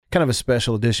kind of a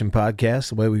special edition podcast,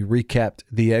 the way we recapped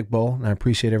the Egg Bowl, and I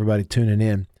appreciate everybody tuning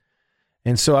in.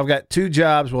 And so I've got two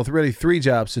jobs, well, really three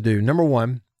jobs to do. Number one,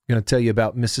 I'm going to tell you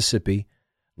about Mississippi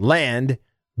Land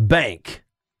Bank.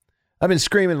 I've been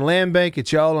screaming Land Bank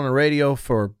at y'all on the radio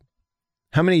for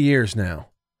how many years now?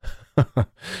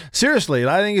 Seriously,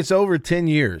 I think it's over 10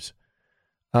 years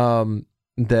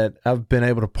that I've been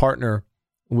able to partner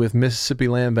with Mississippi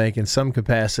Land Bank in some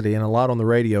capacity, and a lot on the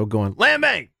radio going, Land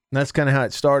Bank! And that's kind of how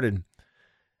it started.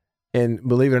 And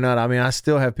believe it or not, I mean, I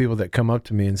still have people that come up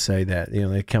to me and say that, you know,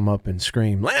 they come up and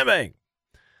scream, Land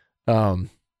Bank!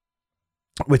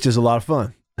 Which is a lot of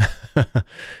fun.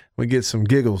 We get some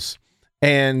giggles.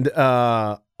 And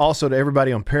also to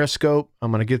everybody on Periscope,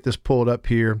 I'm going to get this pulled up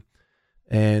here.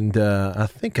 And I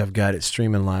think I've got it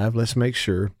streaming live. Let's make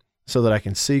sure so that I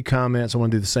can see comments. I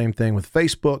want to do the same thing with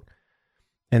Facebook.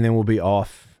 And then we'll be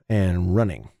off and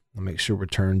running. I'll make sure we're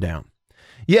turned down.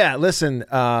 Yeah, listen,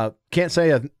 can't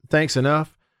say thanks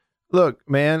enough. Look,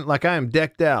 man, like I am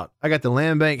decked out. I got the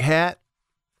Land Bank hat.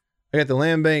 I got the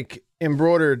Land Bank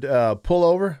embroidered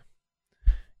pullover.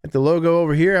 Got the logo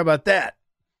over here. How about that?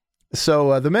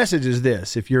 So the message is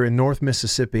this. If you're in North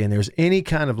Mississippi and there's any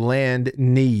kind of land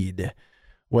need,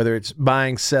 whether it's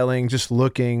buying, selling, just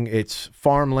looking, it's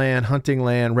farmland, hunting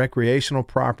land, recreational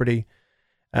property,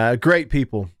 great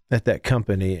people at that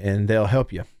company, and they'll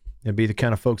help you. They'll be the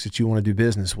kind of folks that you want to do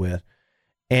business with.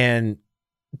 And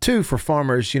two, for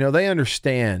farmers, you know, they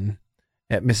understand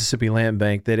at Mississippi Land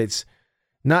Bank that it's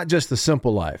not just the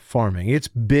simple life, farming. It's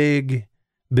big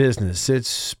business.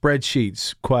 It's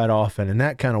spreadsheets quite often and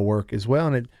that kind of work as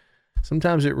well. And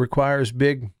sometimes it requires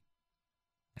big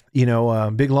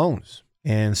loans.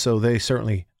 And so they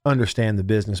certainly understand the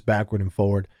business backward and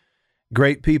forward.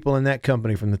 Great people in that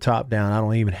company from the top down. I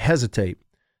don't even hesitate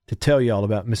to tell you all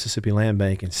about Mississippi Land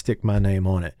Bank and stick my name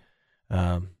on it.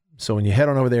 So when you head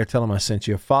on over there, tell them I sent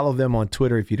you. Follow them on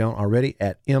Twitter if you don't already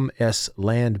at MS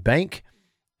Land Bank,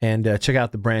 and check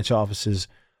out the branch offices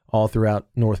all throughout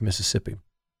North Mississippi.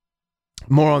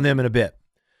 More on them in a bit.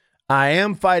 I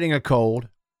am fighting a cold,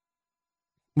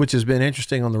 which has been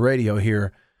interesting on the radio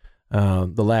here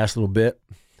the last little bit.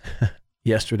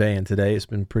 Yesterday and today, it's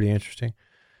been pretty interesting.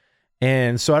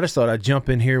 And so I just thought I'd jump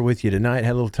in here with you tonight.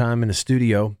 Had a little time in the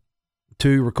studio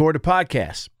to record a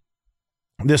podcast.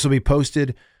 This will be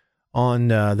posted on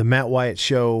the Matt Wyatt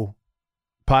Show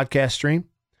podcast stream.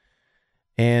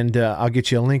 And I'll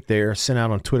get you a link there, sent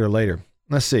out on Twitter later.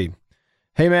 Let's see.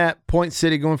 Hey, Matt, Point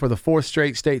City going for the fourth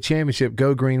straight state championship.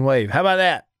 Go Green Wave. How about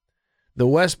that? The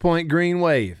West Point Green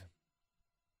Wave.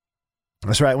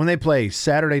 That's right. When they play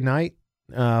Saturday night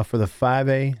for the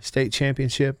 5A state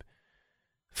championship,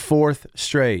 fourth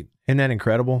straight. Isn't that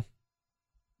incredible?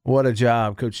 What a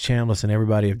job Coach Chambliss and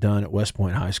everybody have done at West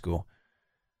Point High School.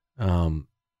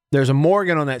 There's a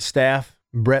Morgan on that staff,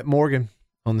 Brett Morgan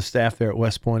on the staff there at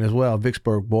West Point as well.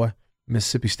 Vicksburg boy,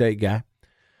 Mississippi State guy.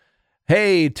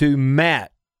 Hey to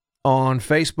Matt on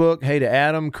Facebook. Hey to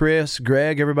Adam, Chris,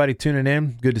 Greg, everybody tuning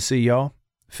in. Good to see y'all.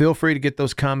 Feel free to get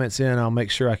those comments in. I'll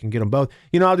make sure I can get them both.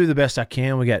 You know, I'll do the best I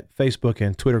can. We got Facebook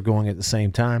and Twitter going at the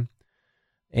same time.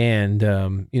 And,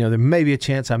 there may be a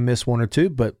chance I miss one or two,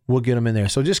 but we'll get them in there.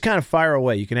 So just kind of fire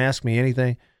away. You can ask me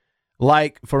anything.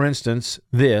 Like, for instance,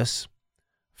 this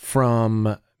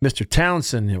from Mr.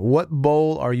 Townsend. What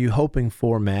bowl are you hoping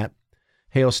for, Matt?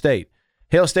 Hail State.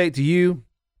 Hail State to you.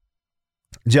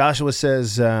 Joshua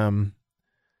says,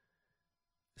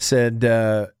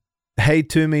 hey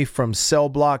to me from cell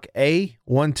block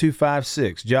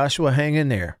A1256. Joshua, hang in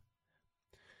there.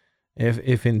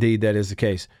 If indeed that is the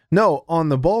case. No, on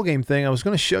the bowl game thing, I was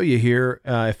going to show you here,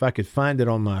 if I could find it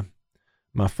on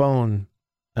my phone.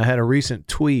 I had a recent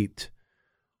tweet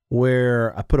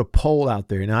where I put a poll out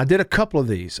there. Now, I did a couple of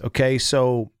these, okay?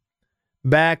 So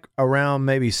back around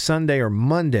maybe Sunday or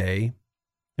Monday,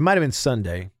 it might have been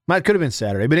Sunday. Could have been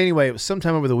Saturday. But anyway, it was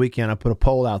sometime over the weekend, I put a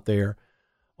poll out there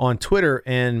on Twitter,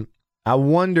 and I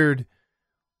wondered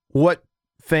what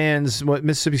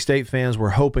Mississippi State fans were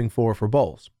hoping for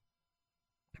bowls.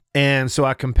 And so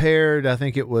I compared, I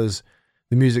think it was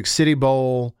the Music City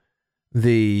Bowl,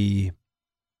 the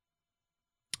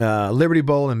Liberty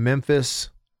Bowl in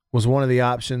Memphis was one of the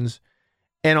options.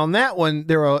 And on that one,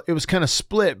 it was kind of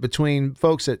split between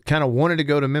folks that kind of wanted to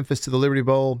go to Memphis to the Liberty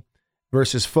Bowl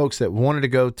versus folks that wanted to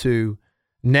go to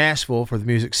Nashville for the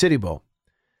Music City Bowl.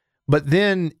 But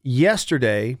then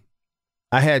yesterday,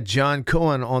 I had John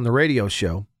Cohen on the radio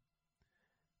show,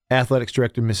 athletics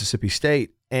director, Mississippi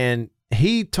State, and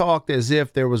he talked as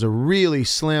if there was a really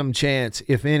slim chance,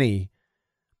 if any,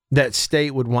 that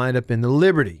State would wind up in the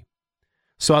Liberty.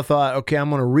 So I thought, okay, I'm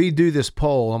going to redo this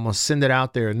poll. I'm going to send it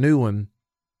out there, a new one,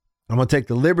 I'm going to take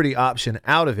the Liberty option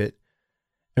out of it,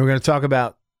 and we're going to talk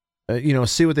about,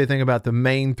 see what they think about the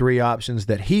main three options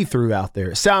that he threw out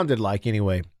there. It sounded like,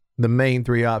 anyway, the main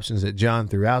three options that John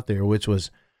threw out there, which was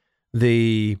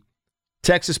the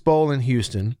Texas Bowl in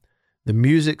Houston, the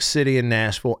Music City in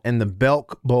Nashville, and the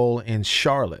Belk Bowl in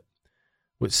Charlotte,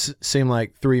 which seem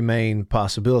like three main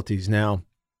possibilities. Now,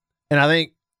 and I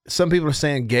think some people are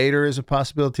saying Gator is a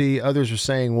possibility. Others are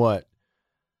saying what?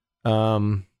 I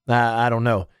don't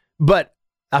know. But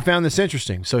I found this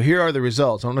interesting. So here are the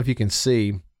results. I don't know if you can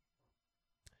see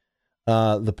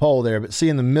the poll there, but see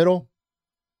in the middle,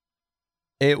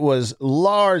 it was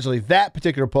largely, that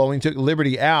particular poll, when you took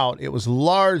Liberty out, it was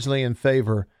largely in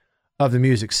favor of the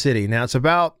Music City. Now, it's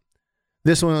about,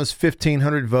 this one was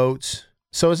 1,500 votes,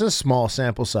 so it's a small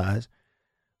sample size,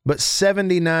 but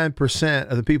 79%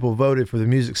 of the people voted for the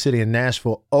Music City in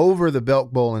Nashville over the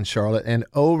Belk Bowl in Charlotte and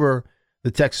over the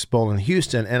Texas Bowl in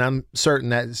Houston, and I'm certain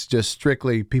that's just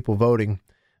strictly people voting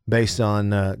based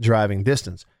on driving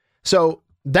distance. So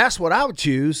that's what I would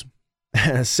choose.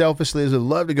 As selfishly as I'd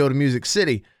love to go to Music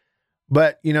City,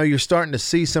 but you're starting to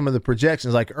see some of the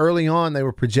projections. Like early on, they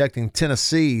were projecting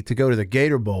Tennessee to go to the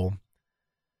Gator Bowl,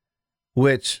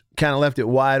 which kind of left it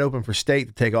wide open for State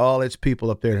to take all its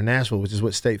people up there to Nashville, which is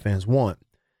what State fans want.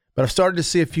 But I've started to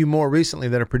see a few more recently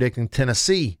that are predicting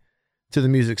Tennessee to the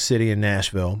Music City in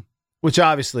Nashville, which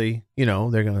obviously, they're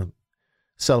going to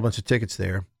sell a bunch of tickets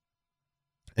there.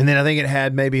 And then I think it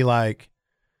had maybe like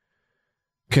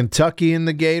Kentucky in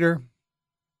the Gator,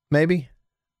 maybe,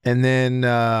 and then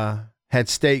had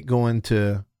State going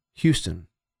to Houston,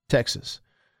 Texas.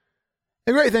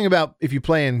 The great thing about if you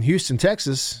play in Houston,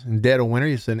 Texas, in dead of winter,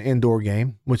 it's an indoor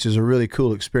game, which is a really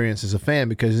cool experience as a fan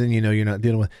because then you're not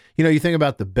dealing with, you think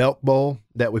about the Belk Bowl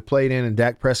that we played in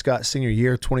Dak Prescott's senior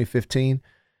year, 2015,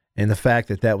 and the fact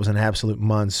that that was an absolute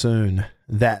monsoon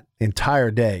that entire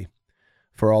day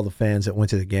for all the fans that went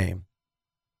to the game.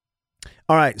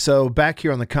 All right, so back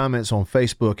here on the comments on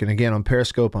Facebook, and again on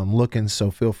Periscope, I'm looking,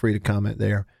 so feel free to comment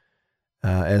there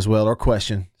as well, or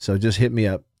question. So just hit me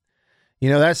up.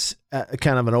 That's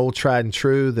kind of an old tried and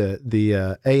true,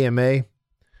 the AMA,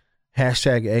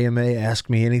 hashtag AMA, Ask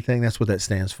Me Anything. That's what that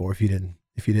stands for, if you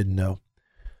didn't know.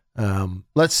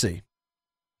 Let's see.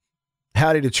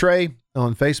 Howdy to Trey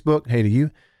on Facebook. Hey to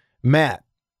you. Matt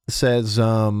says,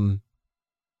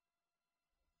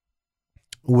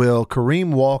 will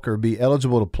Kareem Walker be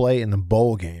eligible to play in the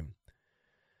bowl game?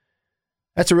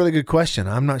 That's a really good question.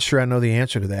 I'm not sure I know the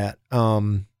answer to that.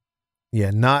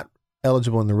 Not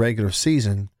eligible in the regular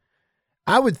season.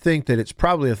 I would think that it's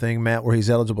probably a thing, Matt, where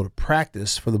he's eligible to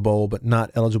practice for the bowl, but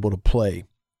not eligible to play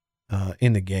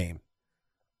in the game.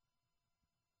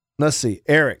 Let's see.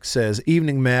 Eric says,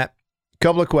 evening, Matt.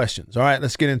 Couple of questions. All right,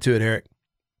 let's get into it, Eric.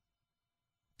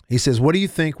 He says, what do you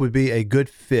think would be a good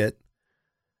fit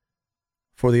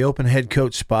for the open head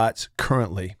coach spots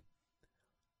currently?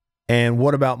 And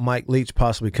what about Mike Leach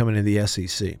possibly coming to the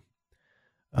SEC?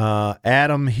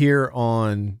 Adam here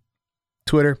on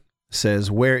Twitter says,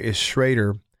 where is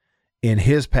Schrader in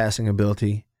his passing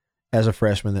ability as a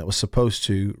freshman that was supposed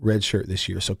to redshirt this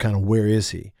year? So kind of where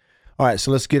is he? All right, so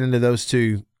let's get into those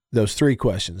three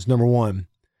questions. Number one,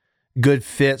 good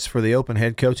fits for the open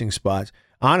head coaching spots.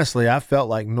 Honestly, I felt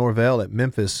like Norvell at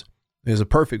Memphis is a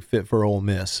perfect fit for Ole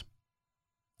Miss.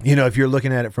 If you're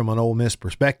looking at it from an Ole Miss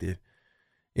perspective,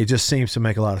 it just seems to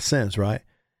make a lot of sense, right?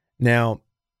 Now,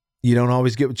 you don't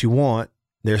always get what you want.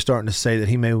 They're starting to say that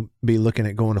he may be looking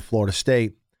at going to Florida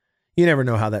State. You never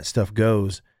know how that stuff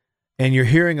goes. And you're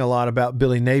hearing a lot about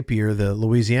Billy Napier, the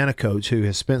Louisiana coach, who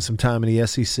has spent some time in the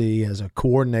SEC as a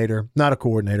coordinator, not a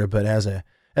coordinator, but as an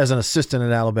assistant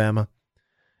at Alabama,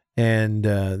 and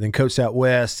then coached out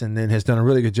west, and then has done a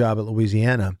really good job at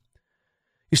Louisiana.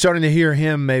 You're starting to hear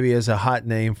him maybe as a hot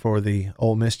name for the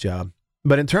Ole Miss job.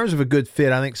 But in terms of a good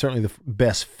fit, I think certainly the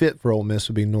best fit for Ole Miss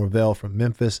would be Norvell from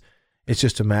Memphis. It's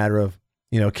just a matter of,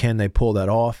 can they pull that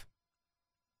off?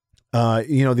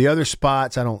 The other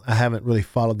spots, I haven't really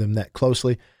followed them that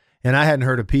closely, and I hadn't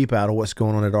heard a peep out of what's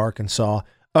going on at Arkansas,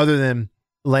 other than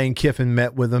Lane Kiffin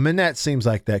met with them, and that seems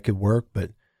like that could work.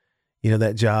 But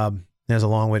that job has a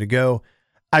long way to go.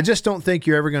 I just don't think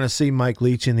you're ever going to see Mike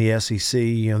Leach in the SEC.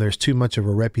 There's too much of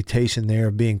a reputation there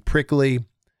of being prickly,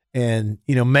 and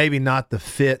maybe not the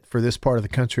fit for this part of the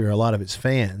country or a lot of its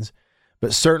fans,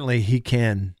 but certainly he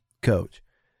can coach.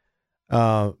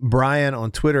 Brian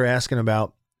on Twitter asking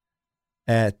about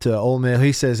at Ole Miss.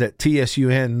 He says at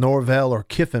TSUN, Norvell or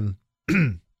Kiffin.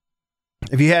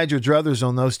 If you had your druthers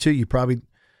on those two, you probably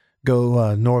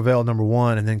go Norvell number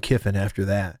one and then Kiffin after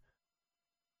that.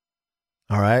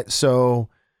 All right. So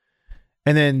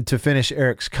And then to finish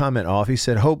Eric's comment off, he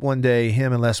said, hope one day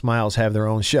him and Les Miles have their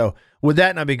own show. Would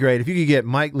that not be great? If you could get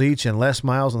Mike Leach and Les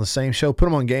Miles on the same show, put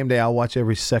them on game day, I'll watch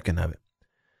every second of it.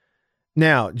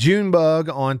 Now, Junebug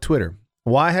on Twitter.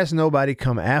 Why has nobody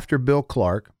come after Bill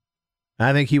Clark?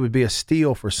 I think he would be a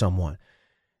steal for someone.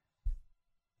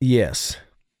 Yes,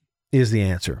 is the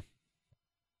answer.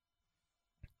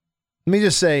 Let me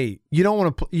just say, you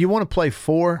want to play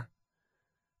for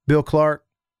Bill Clark?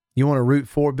 You want to root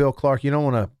for Bill Clark? You don't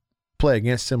want to play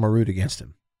against him or root against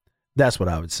him. That's what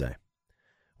I would say.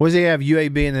 What does he have,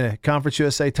 UAB in the Conference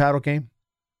USA title game?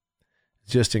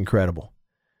 Just incredible.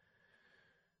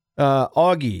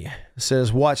 Augie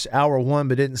says, watched hour 1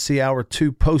 but didn't see hour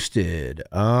 2 posted.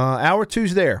 Hour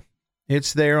 2's there.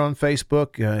 It's there on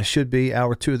Facebook. Should be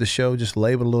hour 2 of the show, just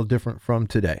labeled a little different from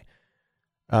today.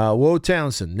 Woe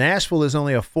Townsend, Nashville is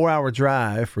only a 4-hour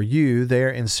drive for you there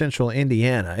in central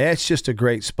Indiana. It's just a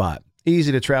great spot.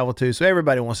 Easy to travel to, so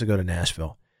everybody wants to go to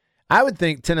Nashville. I would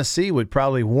think Tennessee would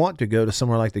probably want to go to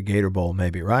somewhere like the Gator Bowl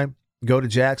maybe, right? Go to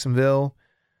Jacksonville,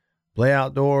 play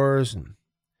outdoors, and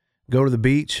go to the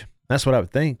beach. That's what I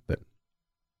would think, but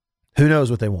who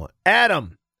knows what they want.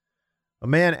 Adam, my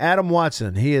man Adam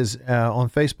Watson, he is on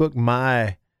Facebook,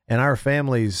 my and our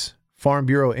family's Farm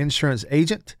Bureau insurance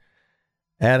agent.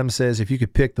 Adam says, if you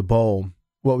could pick the bowl,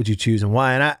 what would you choose and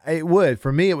why? And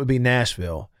for me, it would be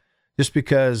Nashville, just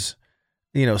because,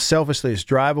 selfishly it's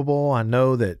drivable. I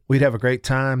know that we'd have a great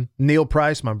time. Neil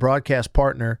Price, my broadcast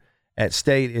partner at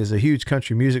State, is a huge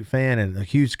country music fan and a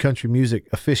huge country music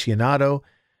aficionado.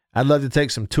 I'd love to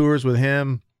take some tours with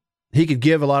him. He could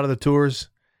give a lot of the tours.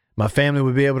 My family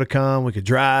would be able to come. We could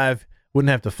drive.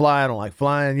 Wouldn't have to fly. I don't like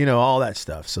flying, all that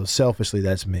stuff. So selfishly,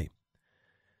 that's me.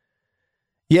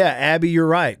 Yeah, Abby, you're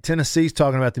right. Tennessee's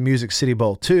talking about the Music City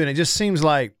Bowl too, and it just seems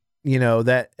like,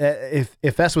 that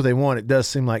if that's what they want, it does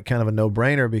seem like kind of a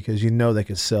no-brainer because they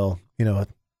could sell,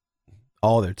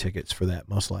 all their tickets for that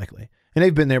most likely, and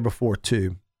they've been there before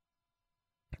too.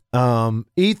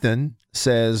 Ethan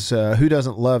says, who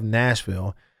doesn't love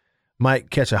Nashville? Might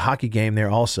catch a hockey game there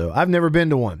also. I've never been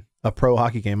to one, a pro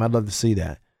hockey game. I'd love to see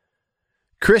that.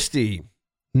 Christy.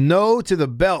 No to the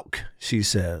Belk, she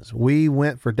says. We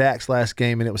went for Dak's last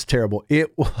game, and it was terrible.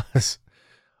 It was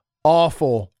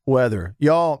awful weather.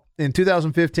 Y'all, in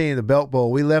 2015, the Belk Bowl,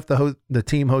 we left the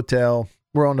team hotel.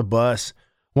 We're on the bus,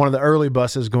 one of the early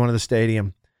buses going to the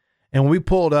stadium. And when we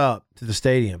pulled up to the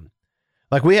stadium,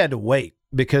 we had to wait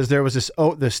because there was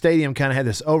the stadium kind of had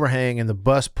this overhang, and the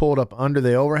bus pulled up under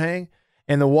the overhang,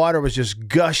 and the water was just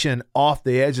gushing off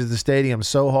the edge of the stadium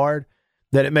so hard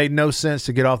that it made no sense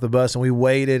to get off the bus, and we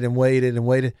waited and waited and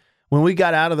waited. When we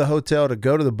got out of the hotel to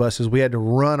go to the buses, we had to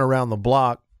run around the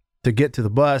block to get to the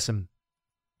bus, and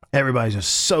everybody's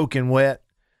just soaking wet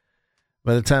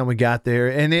by the time we got there,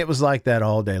 and it was like that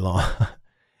all day long.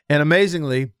 And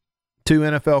amazingly, 2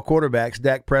 NFL quarterbacks,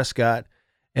 Dak Prescott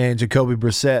and Jacoby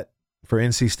Brissett for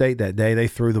NC State that day, they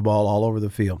threw the ball all over the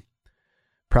field.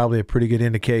 Probably a pretty good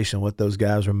indication of what those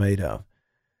guys were made of.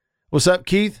 What's up,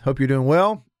 Keith? Hope you're doing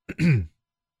well.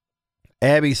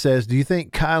 Abby says, do you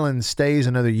think Kylan stays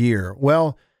another year?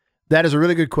 Well, that is a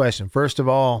really good question. First of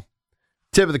all,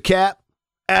 tip of the cap,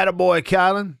 attaboy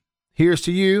Kylan. Here's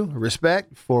to you,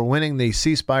 respect for winning the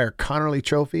C. Spire Connerly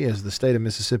Trophy as the state of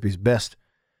Mississippi's best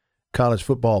college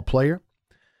football player.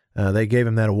 They gave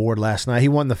him that award last night. He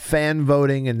won the fan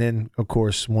voting and then, of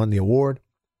course, won the award.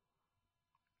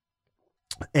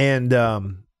 And,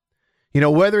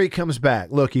 whether he comes back,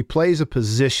 look, he plays a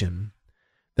position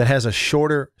that has a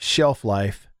shorter shelf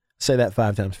life, say that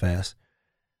 5 times fast,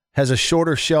 has a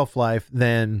shorter shelf life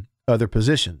than other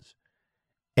positions.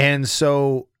 And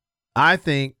so I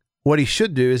think what he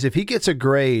should do is if he gets a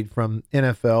grade from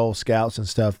NFL scouts and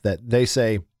stuff that they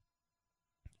say,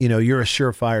 you're a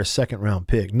surefire second-round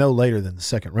pick, no later than the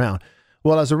second round.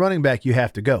 Well, as a running back, you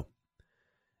have to go.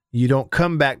 You don't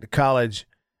come back to college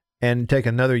and take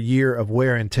another year of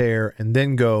wear and tear and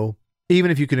then go. Even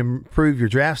if you can improve your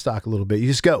draft stock a little bit, you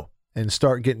just go and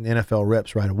start getting NFL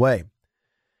reps right away.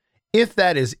 If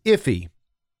that is iffy,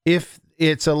 if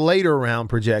it's a later round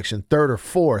projection, 3rd or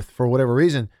 4th, for whatever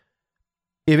reason,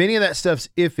 if any of that stuff's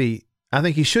iffy, I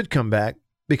think he should come back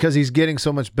because he's getting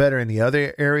so much better in the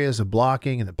other areas of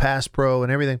blocking and the pass pro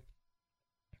and everything,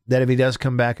 that if he does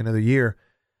come back another year,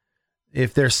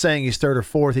 if they're saying he's 3rd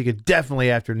or 4th, he could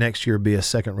definitely after next year be a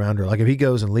second rounder. Like if he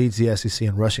goes and leads the SEC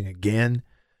in rushing again,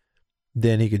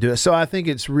 then he could do it. So I think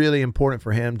it's really important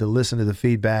for him to listen to the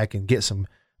feedback and get some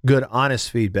good,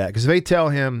 honest feedback. Because if they tell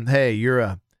him, hey, you're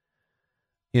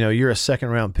a second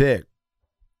round pick,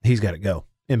 he's got to go,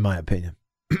 in my opinion.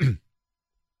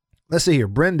 Let's see here.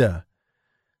 Brenda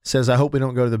says, I hope we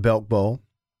don't go to the Belk Bowl.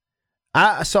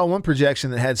 I saw one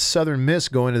projection that had Southern Miss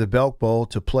going to the Belk Bowl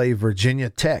to play Virginia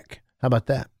Tech. How about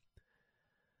that?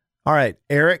 All right,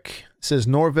 Eric says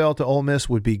Norvell to Ole Miss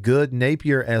would be good.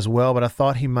 Napier as well, but I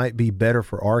thought he might be better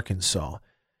for Arkansas.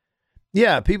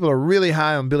 Yeah, people are really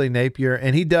high on Billy Napier,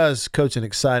 and he does coach an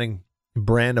exciting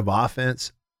brand of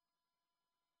offense.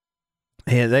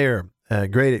 And they are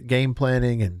great at game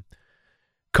planning and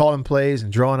calling plays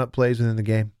and drawing up plays within the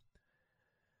game.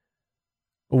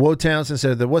 Woe Townsend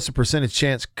said that what's the percentage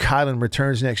chance Kylan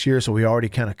returns next year? So we already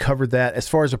kind of covered that. As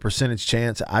far as a percentage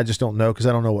chance, I just don't know because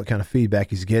I don't know what kind of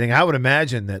feedback he's getting. I would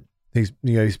imagine that he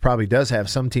probably does have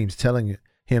some teams telling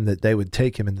him that they would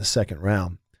take him in the second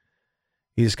round.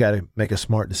 He just got to make a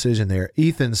smart decision there.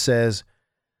 Ethan says,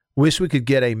 wish we could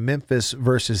get a Memphis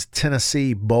versus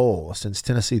Tennessee bowl since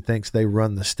Tennessee thinks they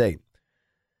run the state.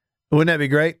 Wouldn't that be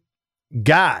great?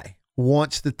 Guy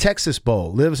wants the Texas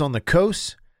Bowl, lives on the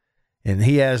coast, and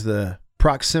he has the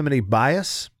proximity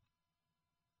bias.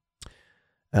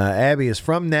 Abby is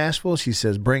from Nashville. She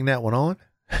says, bring that one on.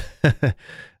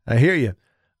 I hear you.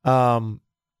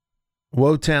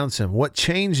 Woe Townsend, what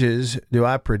changes do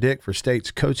I predict for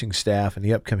State's coaching staff in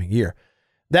the upcoming year?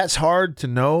 That's hard to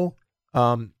know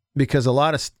because a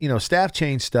lot of staff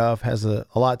change stuff has a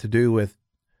lot to do with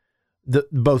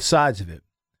both sides of it.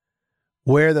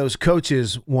 Where those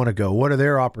coaches want to go, what are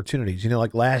their opportunities?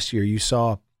 Like last year, you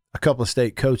saw a couple of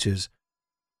State coaches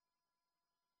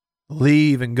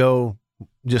leave and go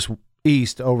just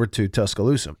east over to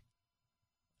Tuscaloosa.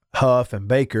 Huff and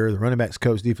Baker, the running backs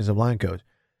coach, defensive line coach.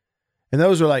 And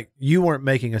those are like, you weren't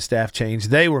making a staff change.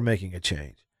 They were making a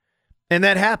change. And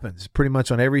that happens pretty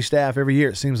much on every staff every year.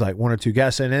 It seems like one or two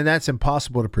guys. And that's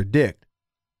impossible to predict.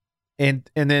 And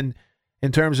then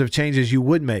in terms of changes you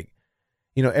would make,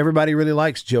 everybody really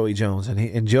likes Joey Jones.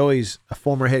 And Joey's a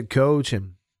former head coach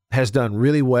and has done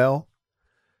really well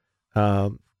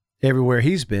everywhere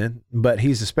he's been. But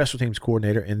he's a special teams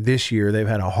coordinator. And this year they've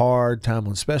had a hard time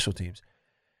on special teams.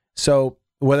 So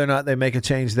whether or not they make a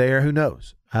change there, who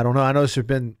knows? I don't know. I know there's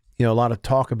been a lot of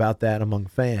talk about that among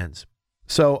fans.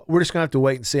 So we're just going to have to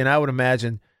wait and see. And I would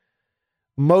imagine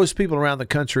most people around the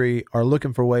country are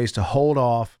looking for ways to hold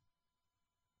off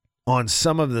on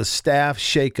some of the staff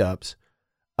shakeups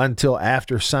until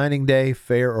after signing day,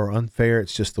 fair or unfair.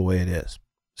 It's just the way it is.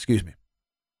 Excuse me.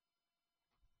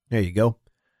 There you go.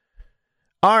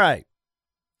 All right.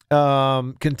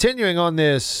 Continuing on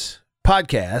this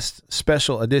podcast,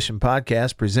 special edition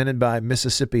podcast presented by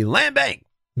Mississippi Land Bank.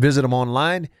 Visit them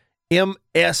online,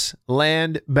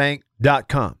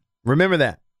 mslandbank.com. Remember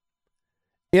that,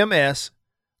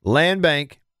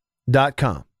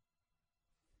 mslandbank.com.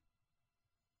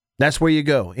 That's where you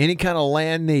go. Any kind of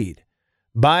land need,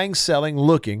 buying, selling,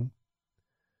 looking,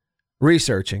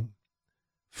 researching,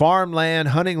 farmland,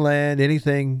 hunting land,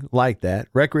 anything like that,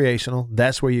 recreational,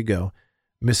 that's where you go.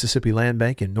 Mississippi Land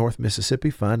Bank in North Mississippi.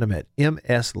 Find them at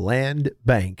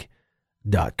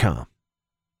mslandbank.com.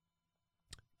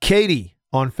 Katie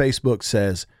on Facebook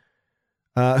says,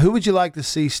 who would you like to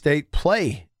see State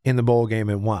play in the bowl game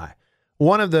and why?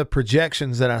 One of the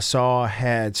projections that I saw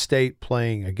had State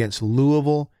playing against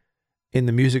Louisville in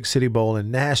the Music City Bowl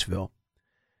in Nashville.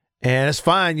 And it's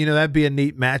fine, that'd be a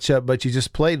neat matchup, but you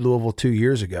just played Louisville 2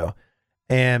 years ago.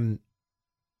 And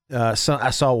I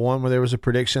saw one where there was a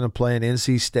prediction of playing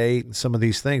NC State and some of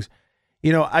these things.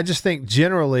 I just think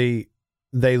generally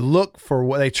they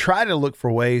try to look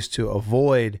for ways to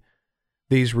avoid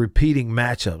these repeating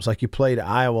matchups. Like you played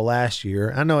Iowa last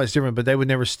year. I know it's different, but they would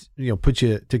never, put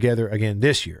you together again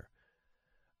this year.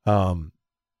 So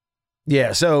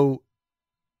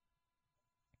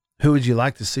who would you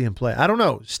like to see him play? I don't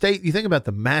know. State, you think about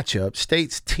the matchup.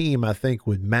 State's team, I think,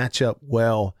 would match up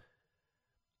well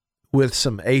with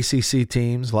some ACC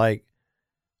teams like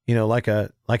an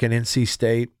NC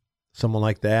State, someone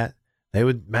like that. They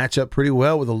would match up pretty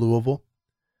well with a Louisville.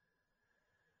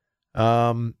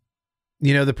 The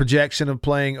projection of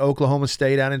playing Oklahoma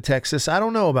State out in Texas, I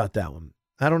don't know about that one.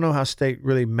 I don't know how State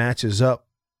really matches up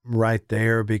right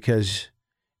there because,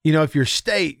 if you're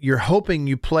State, you're hoping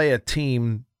you play a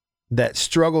team that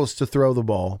struggles to throw the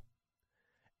ball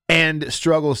and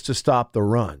struggles to stop the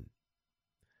run.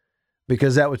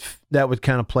 Because that would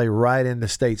kind of play right into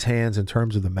State's hands in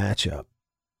terms of the matchup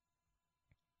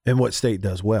and what State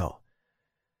does well.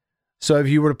 So if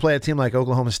you were to play a team like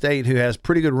Oklahoma State who has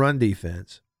pretty good run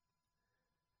defense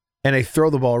and they throw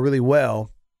the ball really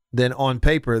well, then on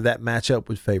paper that matchup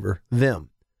would favor them.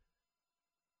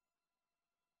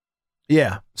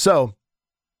 Yeah, so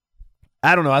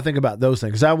I don't know. I think about those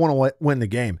things because I want to win the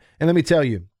game. And let me tell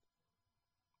you,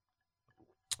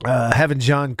 having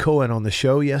John Cohen on the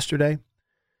show yesterday,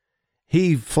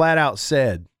 he flat out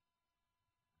said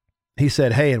he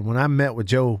said, hey, and when I met with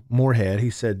Joe Moorhead, he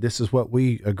said, this is what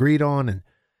we agreed on. And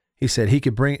he said he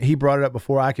brought it up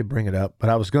before I could bring it up, but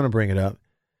I was going to bring it up.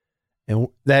 And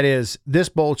that is, this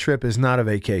bowl trip is not a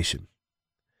vacation.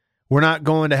 We're not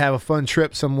going to have a fun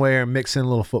trip somewhere and mix in a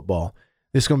little football.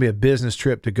 This is going to be a business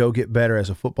trip to go get better as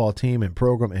a football team and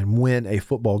program and win a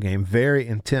football game. Very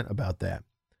intent about that.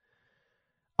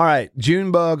 All right,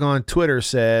 Junebug on Twitter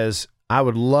says, I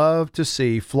would love to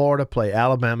see Florida play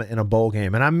Alabama in a bowl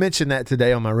game. And I mentioned that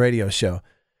today on my radio show.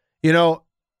 You know,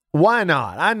 why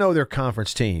not? I know they're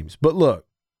conference teams, but look,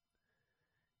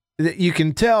 you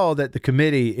can tell that the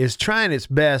committee is trying its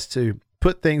best to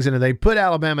put things in. They put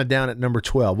Alabama down at number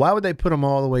 12. Why would they put them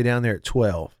all the way down there at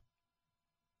 12?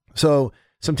 So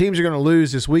some teams are going to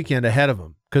lose this weekend ahead of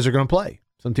them because they're going to play.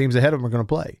 Some teams ahead of them are going to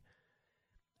play.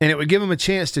 And it would give them a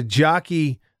chance to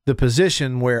jockey the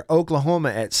position where Oklahoma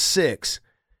at 6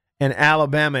 and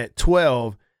Alabama at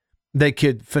 12, they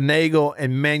could finagle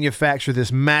and manufacture this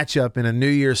matchup in a New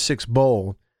Year's Six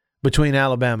bowl between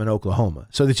Alabama and Oklahoma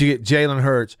so that you get Jalen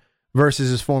Hurts versus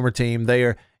his former team.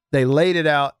 They laid it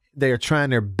out. They are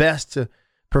trying their best to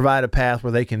provide a path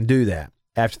where they can do that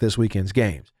after this weekend's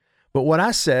games. But what I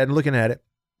said, looking at it,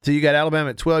 so you got Alabama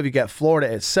at 12, you got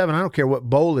Florida at 7. I don't care what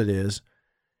bowl it is.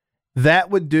 That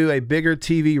would do a bigger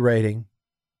TV rating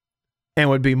and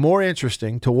would be more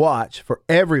interesting to watch for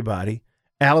everybody,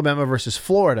 Alabama versus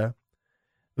Florida,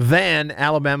 than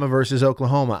Alabama versus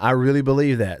Oklahoma. I really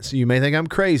believe that. So you may think I'm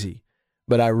crazy,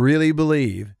 but I really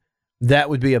believe that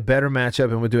would be a better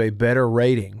matchup and would do a better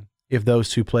rating if those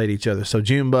two played each other. So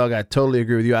Junebug, I totally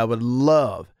agree with you. I would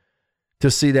love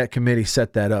to see that committee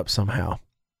set that up somehow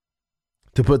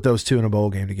to put those two in a bowl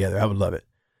game together. I would love it.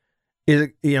 Is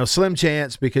it, slim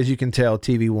chance because you can tell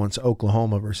TV wants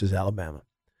Oklahoma versus Alabama.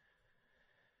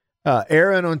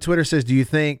 Aaron on Twitter says, do you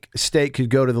think State could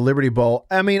go to the Liberty Bowl?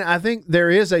 I mean, I think there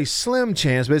is a slim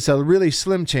chance, but it's a really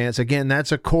slim chance. Again,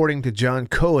 that's according to John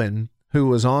Cohen, who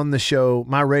was on the show,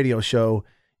 my radio show,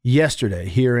 yesterday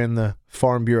here in the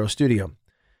Farm Bureau studio.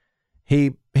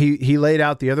 He laid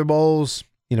out the other bowls,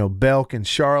 Belk in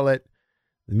Charlotte,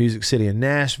 the Music City in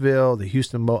Nashville, the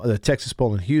Houston Bowl, the Texas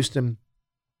Bowl in Houston.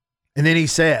 And then he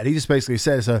just basically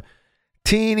said it's a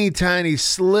teeny tiny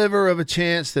sliver of a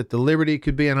chance that the Liberty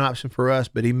could be an option for us,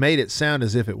 but he made it sound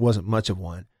as if it wasn't much of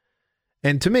one.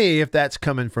 And to me, if that's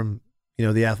coming from,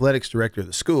 the athletics director of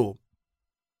the school,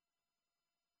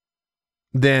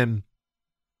 then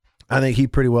I think he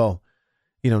pretty well,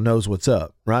 knows what's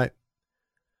up, right?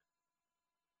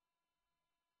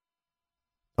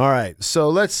 All right, so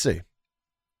let's see.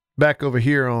 Back over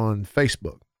here on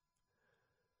Facebook.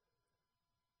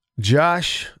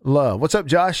 Josh Love. What's up,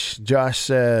 Josh? Josh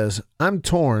says, I'm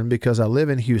torn because I live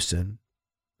in Houston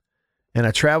and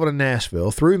I travel to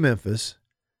Nashville through Memphis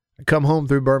and come home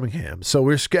through Birmingham. So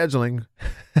we're scheduling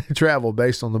travel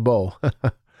based on the bowl.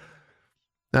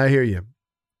 I hear you.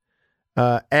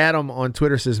 Adam on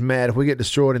Twitter says, Matt, if we get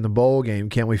destroyed in the bowl game,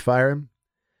 can we fire him?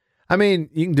 I mean,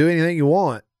 you can do anything you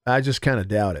want. I just kind of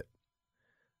doubt it.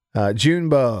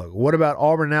 Junebug, what about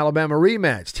Auburn and Alabama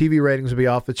rematch? TV ratings will be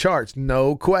off the charts.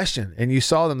 No question. And you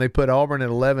saw them. They put Auburn at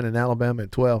 11 and Alabama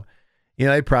at 12.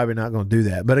 They're probably not going to do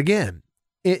that. But again,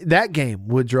 that game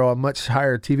would draw a much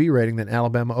higher TV rating than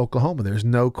Alabama-Oklahoma. There's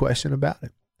no question about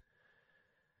it.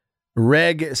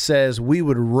 Reg says we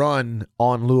would run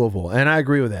on Louisville. And I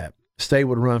agree with that. State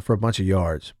would run for a bunch of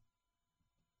yards.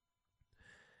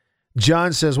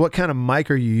 John says, what kind of mic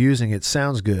are you using? It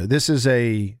sounds good. This is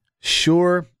a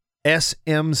Shure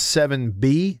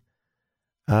SM7B.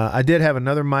 I did have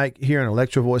another mic here, an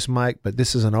Electro Voice mic, but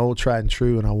this is an old tried and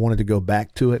true, and I wanted to go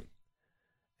back to it.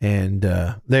 And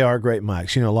they are great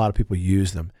mics. A lot of people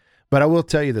use them. But I will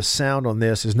tell you the sound on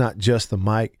this is not just the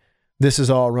mic. This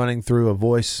is all running through a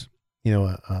voice,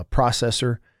 a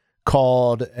processor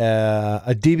called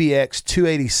a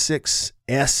DBX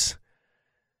 286S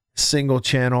single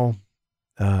channel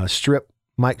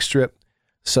mic strip.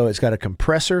 So it's got a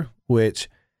compressor, which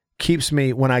keeps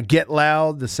me, when I get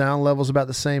loud, the sound level's about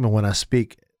the same. And when I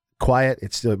speak quiet,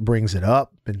 it still brings it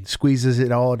up and squeezes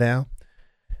it all down.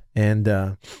 And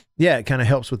it kind of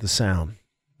helps with the sound.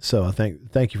 So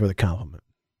thank you for the compliment.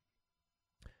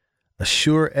 A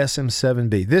Shure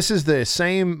SM7B. This is the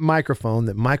same microphone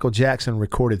that Michael Jackson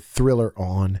recorded Thriller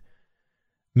on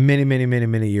many, many, many,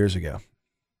 many years ago.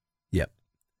 Yep.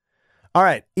 All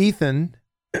right, Ethan,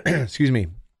 excuse me.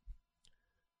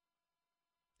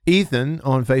 Ethan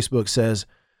on Facebook says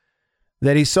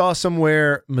that he saw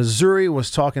somewhere Missouri was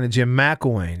talking to Jim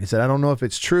McElwain. He said, I don't know if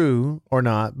it's true or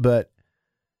not, but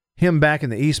him back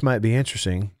in the East might be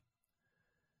interesting.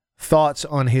 Thoughts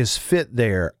on his fit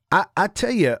there? I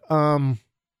tell you,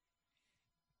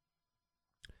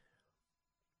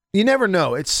 you never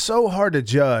know. It's so hard to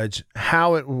judge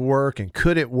how it would work and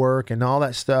could it work and all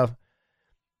that stuff.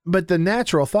 But the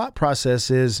natural thought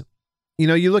process is,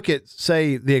 you look at,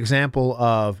 say, the example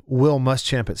of Will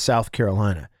Muschamp at South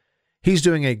Carolina. He's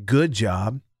doing a good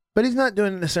job, but he's not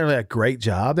doing necessarily a great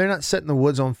job. They're not setting the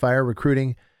woods on fire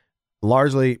recruiting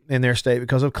largely in their state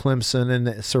because of Clemson and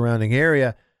the surrounding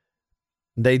area.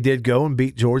 They did go and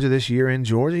beat Georgia this year in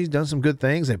Georgia. He's done some good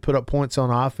things. They put up points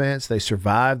on offense. They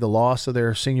survived the loss of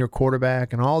their senior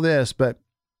quarterback and all this. But,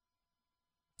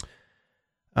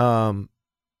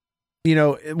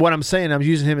 what I'm saying, I'm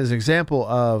using him as an example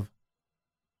of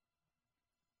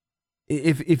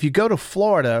if you go to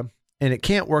Florida and it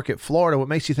can't work at Florida, what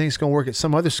makes you think it's going to work at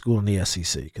some other school in the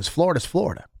SEC? Because Florida's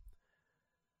Florida,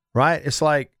 right? It's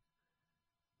like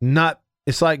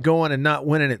going and not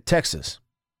winning at Texas.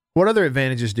 What other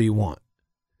advantages do you want?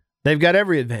 They've got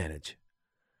every advantage.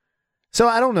 So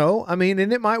I don't know. I mean,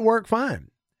 and it might work fine.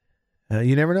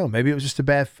 You never know. Maybe it was just a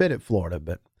bad fit at Florida,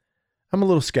 but I'm a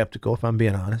little skeptical if I'm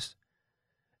being honest.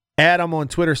 Adam on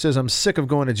Twitter says, I'm sick of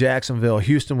going to Jacksonville.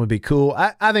 Houston would be cool.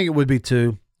 I think it would be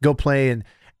too. Go play. And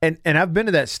I've been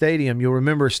to that stadium. You'll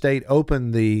remember State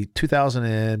opened the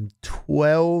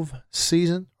 2012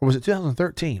 season, or was it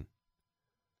 2013?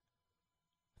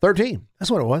 13.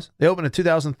 That's what it was. They opened a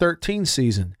 2013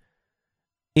 season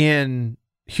in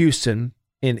Houston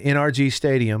in NRG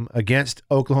Stadium against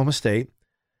Oklahoma State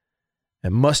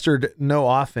and mustered no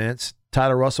offense.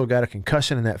 Tyler Russell got a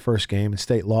concussion in that first game and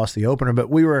State lost the opener,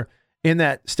 but we were in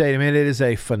that stadium, and it is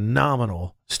a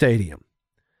phenomenal stadium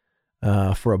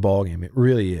for a ball game. It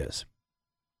really is.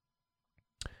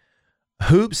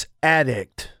 Hoops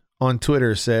Addict on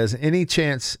Twitter says, any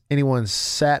chance anyone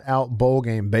sat out bowl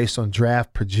game based on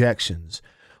draft projections?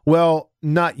 Well,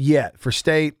 not yet. For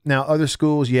State, now other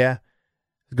schools, yeah,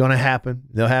 it's going to happen.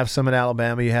 They'll have some at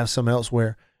Alabama. You have some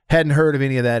elsewhere. Hadn't heard of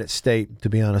any of that at State, to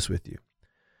be honest with you.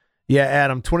 Yeah,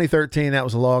 Adam, 2013, that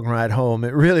was a long ride home.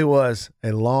 It really was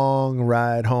a long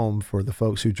ride home for the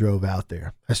folks who drove out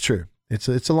there. That's true. It's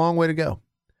a long way to go.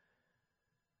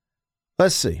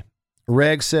 Let's see.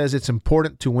 Reg says it's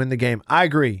important to win the game. I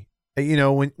agree.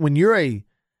 When you are a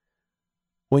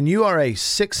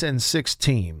 6-6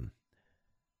 team,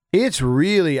 it's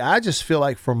really, I just feel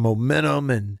like for momentum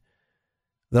and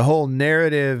the whole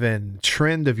narrative and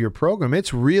trend of your program,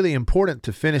 it's really important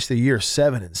to finish the year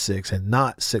 7-6 and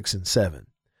not 6-7.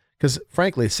 Because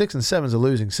frankly, 6-7 is a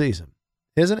losing season,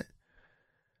 isn't it?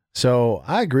 So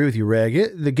I agree with you, Reg.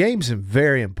 The game's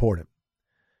very important.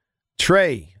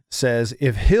 Trey says,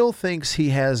 if Hill thinks he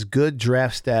has good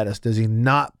draft status, does he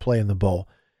not play in the bowl?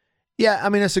 Yeah, I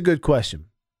mean, that's a good question.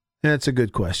 That's a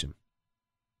good question.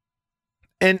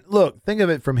 And look, think of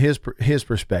it from his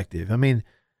perspective. I mean,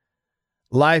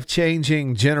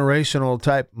 life-changing, generational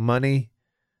type money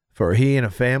for he and a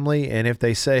family. And if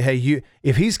they say, hey,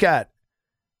 if he's got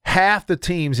half the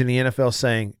teams in the NFL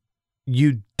saying,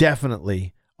 you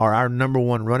definitely are our number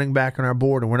one running back on our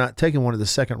board, and we're not taking one of the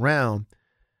second round,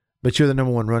 but you're the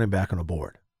number one running back on the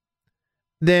board,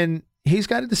 then he's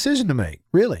got a decision to make,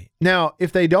 really. Now,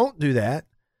 if they don't do that,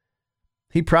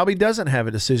 he probably doesn't have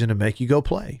a decision to make. You go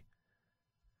play.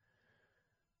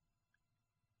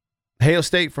 Hail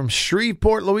State from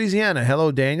Shreveport, Louisiana.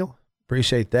 Hello, Daniel.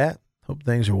 Appreciate that. Hope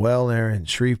things are well there in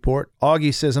Shreveport.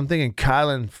 Augie says, I'm thinking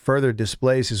Kylan further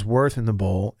displays his worth in the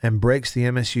bowl and breaks the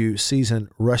MSU season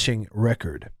rushing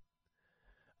record.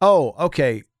 Oh,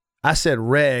 okay. I said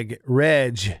Reg.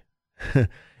 Reg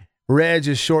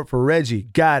is short for Reggie.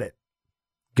 Got it.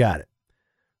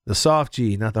 The soft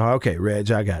G, not the hard. Okay,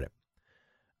 Reg, I got it.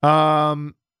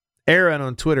 Aaron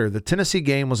on Twitter, the Tennessee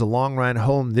game was a long ride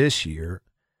home this year.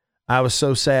 I was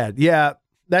so sad. Yeah,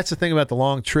 that's the thing about the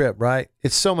long trip, right?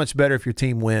 It's so much better if your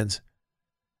team wins.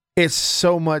 It's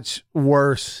so much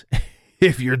worse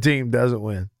if your team doesn't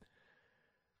win.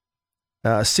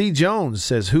 C. Jones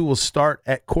says, who will start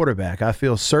at quarterback? I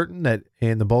feel certain that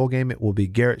in the bowl game it will be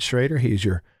Garrett Schrader. He's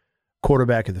your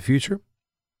quarterback of the future.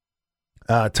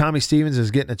 Tommy Stevens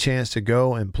is getting a chance to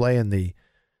go and play in the,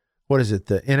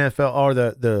 the NFL or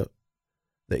the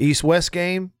East-West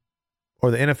game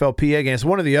or the NFLPA game. It's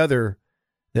one or the other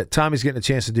that Tommy's getting a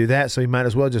chance to do that, so he might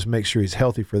as well just make sure he's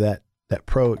healthy for that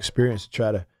pro experience to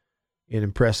try to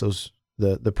impress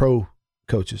the pro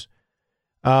coaches.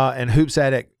 And Hoops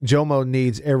Addict, Jomo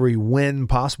needs every win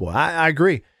possible. I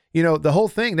agree. The whole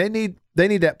thing, they need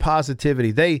that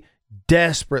positivity. They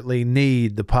desperately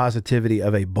need the positivity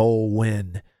of a bowl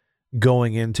win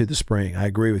going into the spring. I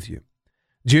agree with you.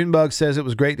 Junebug says it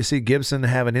was great to see Gibson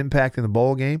have an impact in the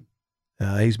bowl game.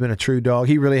 He's been a true dog.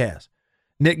 He really has.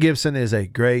 Nick Gibson is a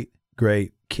great,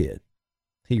 great kid.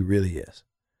 He really is.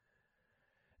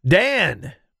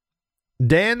 Dan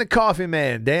Dan the Coffee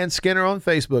Man, Dan Skinner on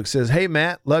Facebook says, hey,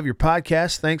 Matt, love your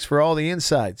podcast. Thanks for all the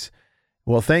insights.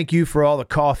 Well, thank you for all the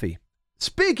coffee.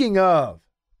 Speaking of,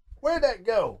 where'd that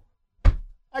go?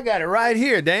 I got it right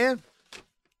here, Dan.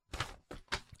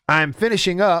 I'm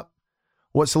finishing up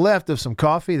what's left of some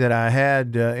coffee that I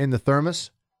had in the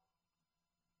thermos.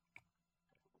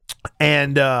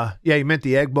 And, yeah, you meant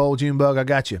the egg bowl, Junebug. I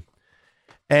got you.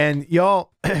 And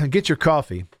y'all, get your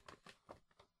coffee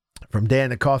from Dan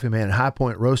the Coffee Man at High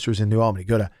Point Roasters in New Albany.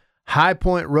 Go to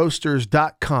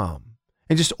highpointroasters.com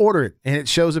and just order it, and it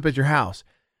shows up at your house.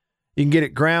 You can get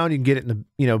it ground. You can get it in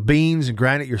the beans and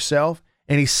grind it yourself.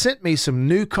 And he sent me some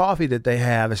new coffee that they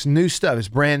have. It's new stuff. It's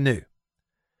brand new.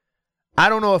 I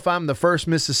don't know if I'm the first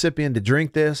Mississippian to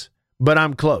drink this, but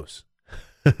I'm close.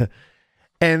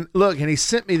 And look, and he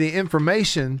sent me the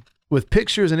information with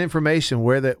pictures and information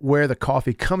where the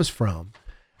coffee comes from.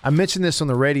 I mentioned this on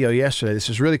the radio yesterday. This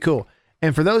is really cool.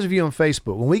 And for those of you on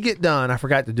Facebook, when we get done, I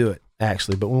forgot to do it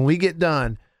actually, but when we get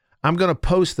done, I'm going to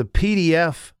post the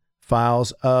PDF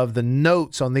files of the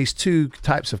notes on these two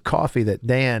types of coffee that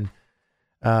Dan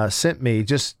sent me,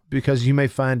 just because you may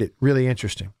find it really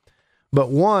interesting. But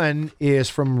one is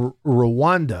from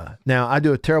Rwanda. Now, I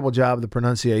do a terrible job of the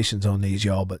pronunciations on these,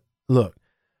 y'all, but look,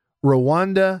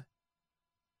 Rwanda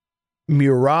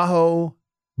Muraho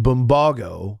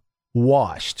Bumbago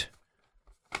washed.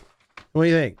 What do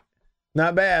you think?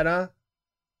 Not bad, huh?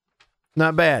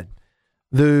 Not bad.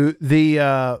 The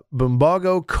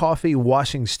Bumbago Coffee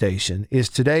Washing Station is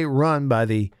today run by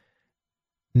the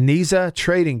Neza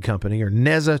Trading Company, or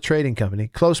Neza Trading Company,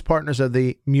 close partners of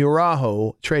the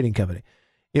Muraho Trading Company.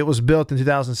 It was built in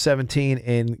 2017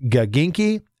 in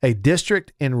Gaginki, a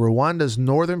district in Rwanda's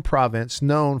northern province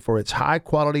known for its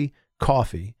high-quality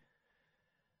coffee.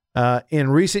 In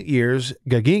recent years,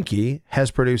 Gaginki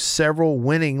has produced several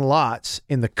winning lots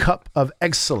in the Cup of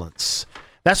Excellence.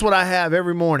 That's what I have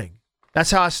every morning.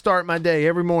 That's how I start my day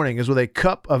every morning, is with a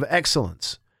Cup of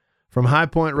Excellence from High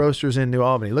Point Roasters in New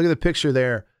Albany. Look at the picture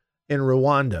there in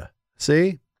Rwanda.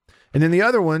 See? And then the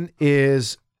other one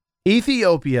is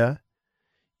Ethiopia,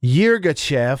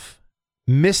 Yirgacheffe,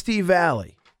 Misty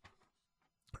Valley.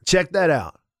 Check that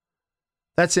out.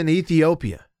 That's in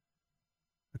Ethiopia.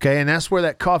 Okay, and that's where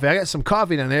that coffee, I got some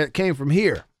coffee down there that came from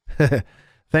here.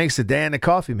 Thanks to Dan the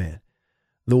Coffee Man.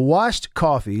 The washed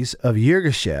coffees of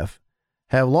Yirgacheffe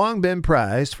have long been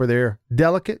prized for their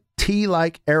delicate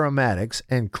tea-like aromatics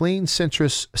and clean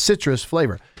citrus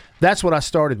flavor. That's what I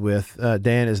started with,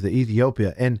 Dan, is the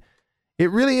Ethiopia. And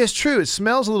it really is true. It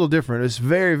smells a little different. It's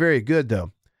very, very good,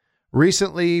 though.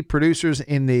 Recently, producers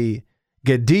in the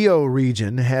Gedio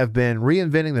region have been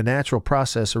reinventing the natural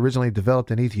process originally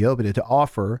developed in Ethiopia to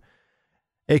offer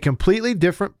a completely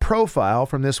different profile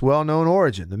from this well-known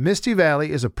origin. The Misty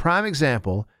Valley is a prime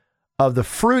example of the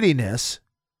fruitiness,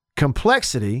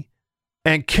 complexity,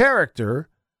 and character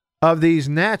of these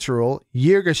natural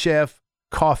Yirgacheffe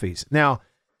coffees. Now,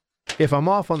 if I'm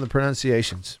off on the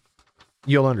pronunciations,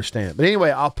 you'll understand. But anyway,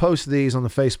 I'll post these on the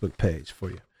Facebook page for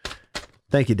you.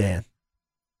 Thank you, Dan.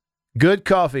 Good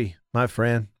coffee, my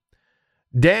friend.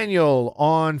 Daniel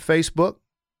on Facebook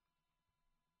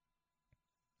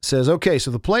says, okay, so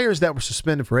the players that were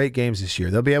suspended for 8 games this year,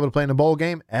 they'll be able to play in the bowl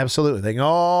game? Absolutely. They can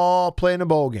all play in the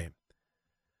bowl game.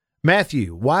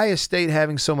 Matthew, why is State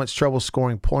having so much trouble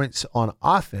scoring points on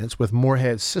offense with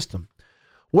Moorhead's system?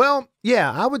 Well,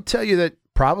 yeah, I would tell you that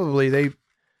probably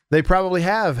they probably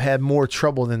have had more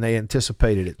trouble than they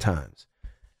anticipated at times.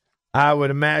 I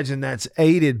would imagine that's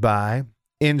aided by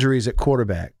injuries at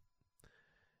quarterback,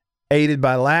 aided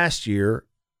by last year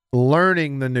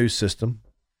learning the new system,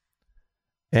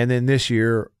 and then this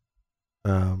year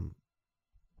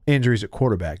injuries at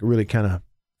quarterback. It really kind of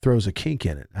throws a kink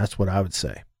in it. That's what I would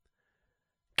say.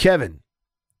 Kevin,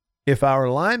 if our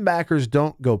linebackers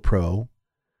don't go pro,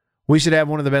 we should have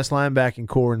one of the best linebacking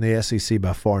core in the SEC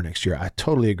by far next year. I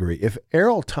totally agree. If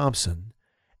Errol Thompson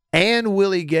and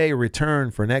Willie Gay return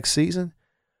for next season,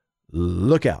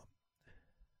 look out.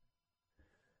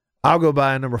 I'll go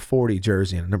buy a number 40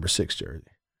 jersey and a number 6 jersey.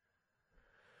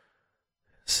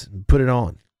 Put it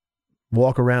on.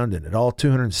 Walk around in it. All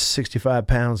 265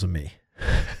 pounds of me.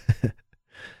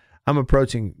 I'm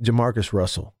approaching Jamarcus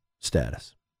Russell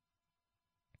status.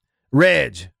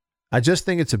 Reg, I just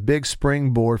think it's a big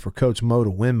springboard for Coach Mo to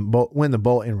win the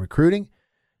bowl in recruiting,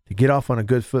 to get off on a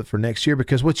good foot for next year,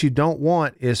 because what you don't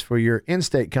want is for your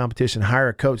in-state competition to hire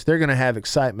a coach. They're going to have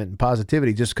excitement and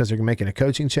positivity just because they're making a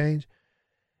coaching change.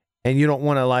 And you don't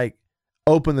want to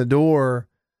open the door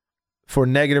for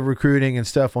negative recruiting and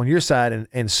stuff on your side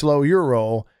and slow your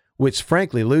roll, which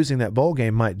frankly, losing that bowl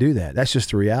game might do that. That's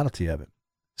just the reality of it.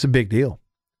 It's a big deal.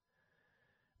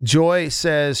 Joy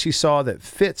says she saw that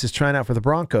Fitz is trying out for the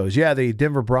Broncos. Yeah, the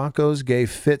Denver Broncos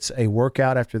gave Fitz a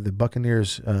workout after the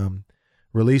Buccaneers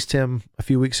released him a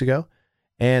few weeks ago.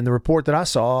 And the report that I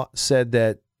saw said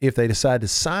that if they decide to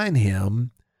sign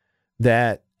him,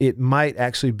 that it might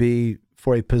actually be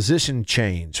for a position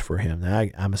change for him. Now,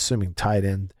 I'm assuming tight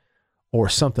end or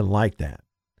something like that.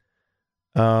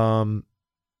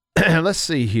 Let's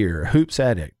see here. Hoops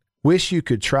Addict. Wish you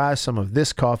could try some of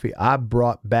this coffee I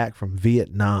brought back from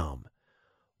Vietnam.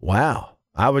 Wow.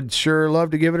 I would sure love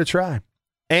to give it a try.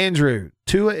 Andrew,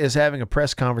 Tua is having a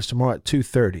press conference tomorrow at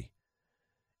 2:30.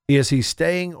 Is he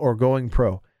staying or going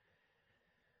pro?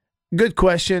 Good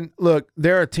question. Look,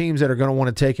 there are teams that are going to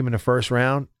want to take him in the first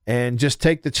round and just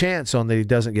take the chance on that he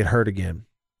doesn't get hurt again,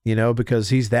 because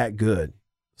he's that good.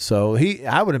 So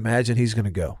I would imagine he's going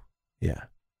to go. Yeah,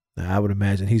 I would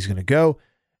imagine he's going to go.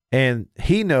 And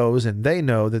he knows and they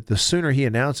know that the sooner he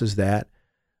announces that,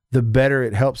 the better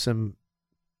it helps him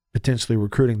potentially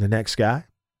recruiting the next guy.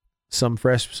 Some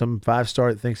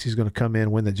 5-star that thinks he's going to come in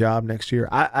and win the job next year.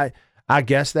 I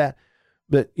guess that.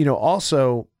 But,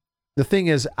 also the thing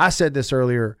is, I said this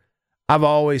earlier, I've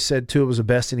always said Tua was the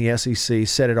best in the SEC,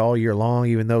 said it all year long,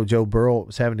 even though Joe Burrow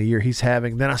was having the year he's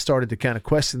having. Then I started to kind of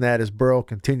question that as Burrow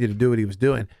continued to do what he was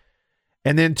doing.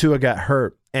 And then Tua got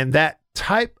hurt. And that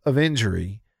type of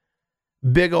injury,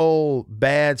 big old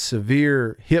bad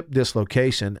severe hip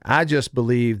dislocation, I just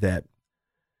believe that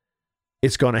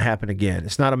it's going to happen again.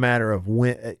 It's not a matter of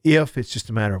when, if, it's just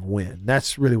a matter of when.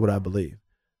 That's really what I believe.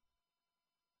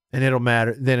 And it'll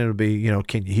matter, then it'll be,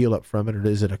 can you heal up from it, or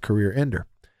is it a career ender?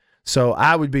 So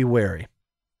I would be wary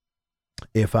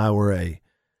if I were an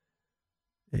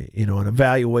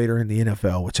evaluator in the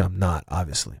NFL, which I'm not,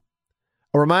 obviously.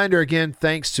 A reminder again,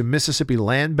 thanks to Mississippi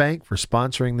Land Bank for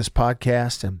sponsoring this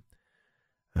podcast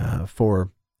and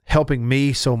for helping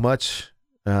me so much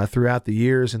throughout the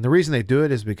years. And the reason they do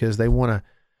it is because they want to,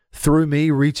 through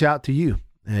me, reach out to you.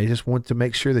 And they just want to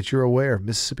make sure that you're aware of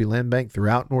Mississippi Land Bank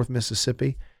throughout North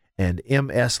Mississippi and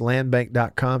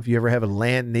mslandbank.com. If you ever have a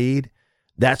land need,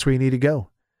 that's where you need to go.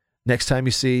 Next time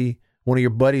you see one of your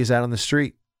buddies out on the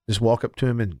street, just walk up to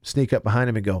him and sneak up behind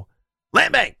him and go,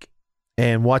 Land Bank,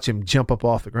 and watch him jump up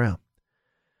off the ground.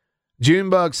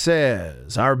 Junebug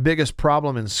says, our biggest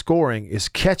problem in scoring is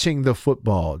catching the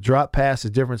football. Drop pass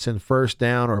is difference in first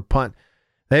down or punt.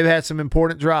 They've had some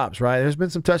important drops, right? There's been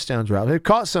some touchdown drops. They've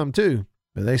caught some too,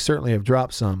 but they certainly have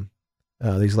dropped some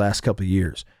these last couple of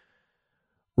years.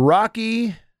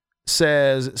 Rocky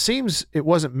says, it seems it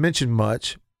wasn't mentioned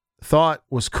much. Thought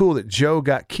was cool that Joe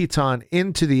got Keaton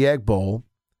into the Egg Bowl.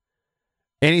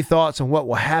 Any thoughts on what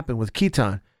will happen with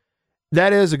Keaton?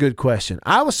 That is a good question.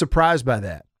 I was surprised by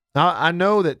that. I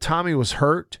know that Tommy was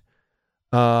hurt,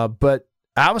 but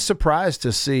I was surprised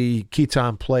to see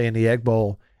Keaton play in the Egg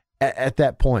Bowl at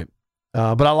that point.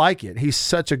 But I like it. He's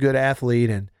such a good athlete,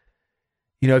 and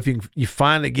if you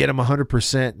finally get him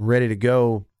 100% ready to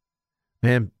go,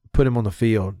 man, put him on the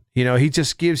field. He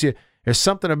just gives you. There's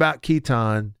something about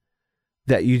Keaton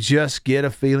that you just get a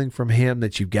feeling from him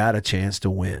that you've got a chance to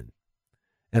win.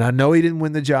 And I know he didn't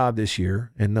win the job this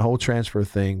year and the whole transfer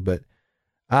thing, but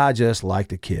I just like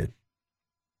the kid.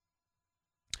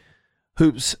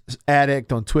 Hoops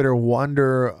Addict on Twitter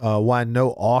wonder why no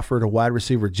offer to wide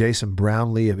receiver Jason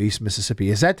Brownlee of East Mississippi.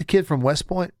 Is that the kid from West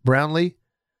Point? Brownlee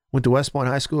went to West Point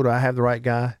High School. Do I have the right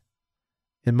guy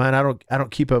in mind? I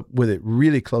don't keep up with it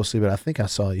really closely, but I think I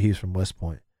saw he's from West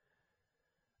Point.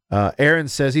 Aaron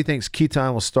says he thinks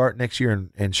Keaton will start next year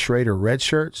and Schrader red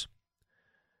shirts.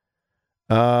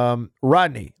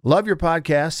 Rodney, love your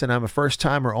podcast, and I'm a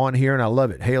first-timer on here, and I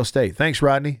love it. Hail State. Thanks,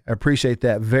 Rodney. I appreciate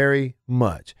that very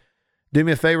much. Do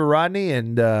me a favor, Rodney,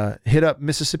 and hit up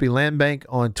Mississippi Land Bank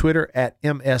on Twitter at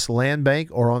MSLandbank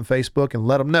or on Facebook and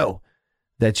let them know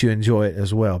that you enjoy it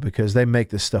as well, because they make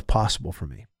this stuff possible for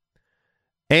me.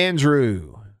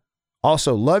 Andrew,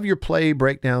 also love your play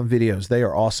breakdown videos. They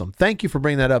are awesome. Thank you for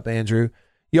bringing that up, Andrew.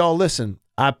 Y'all, listen,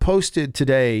 I posted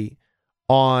today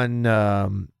on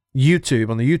YouTube,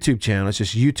 on the YouTube channel. It's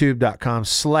just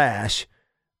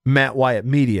youtube.com/Matt Wyatt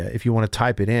Media if you want to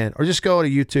type it in, or just go to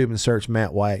YouTube and search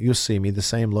Matt Wyatt. You'll see me, the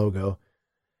same logo.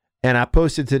 And I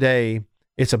posted today,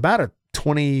 it's about a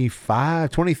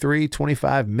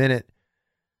 25 minute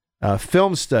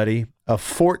film study of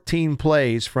 14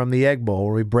 plays from the Egg Bowl,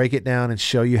 where we break it down and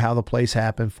show you how the plays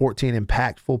happen, 14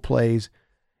 impactful plays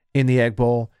in the Egg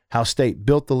Bowl, how State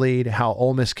built the lead, how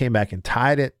Ole Miss came back and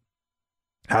tied it,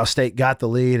 how State got the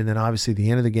lead, and then obviously the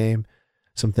end of the game,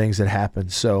 some things that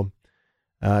happened. So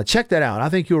check that out. I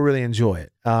think you'll really enjoy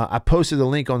it. I posted the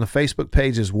link on the Facebook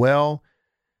page as well.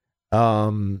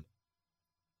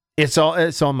 It's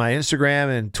on my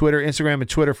Instagram and Twitter. Instagram and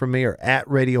Twitter for me are at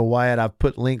Radio Wyatt. I've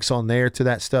put links on there to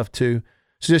that stuff too.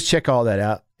 So just check all that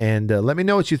out and let me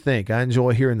know what you think. I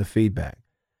enjoy hearing the feedback.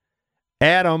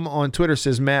 Adam on Twitter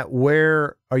says, Matt,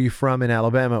 where are you from in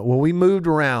Alabama? Well, we moved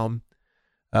around.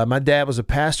 My dad was a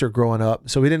pastor growing up,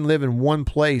 so we didn't live in one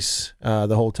place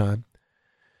the whole time.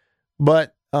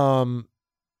 But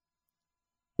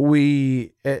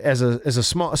we, as a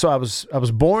small, so I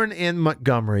was born in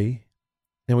Montgomery,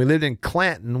 and we lived in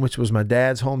Clanton, which was my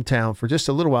dad's hometown, for just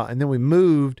a little while, and then we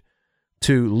moved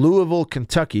to Louisville,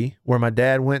 Kentucky, where my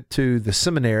dad went to the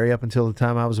seminary up until the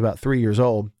time I was about 3 years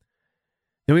old.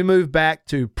 Then we moved back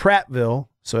to Prattville.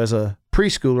 So as a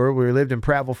preschooler, we lived in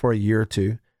Prattville for a year or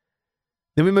two.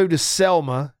 Then we moved to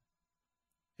Selma.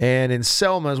 And in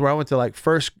Selma is where I went to like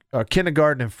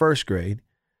kindergarten and first grade.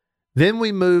 Then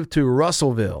we moved to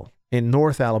Russellville in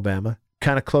North Alabama,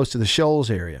 kind of close to the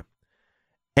Shoals area.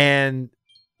 And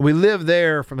we lived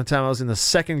there from the time I was in the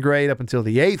second grade up until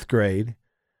the 8th grade.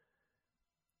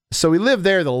 So we lived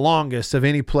there the longest of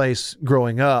any place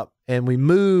growing up. And we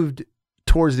moved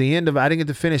towards the end of, I didn't get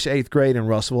to finish 8th grade in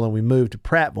Russellville, and we moved to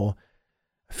Prattville.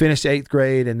 Finished 8th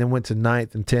grade and then went to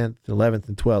 9th and 10th, 11th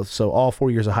and 12th. So all 4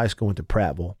 years of high school went to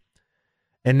Prattville.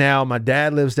 And now my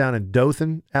dad lives down in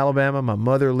Dothan, Alabama. My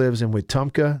mother lives in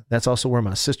Wetumpka. That's also where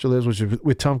my sister lives, which is,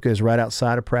 Wetumpka is right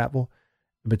outside of Prattville,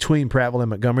 between Prattville and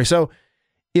Montgomery. So,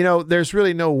 you know, there's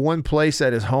really no one place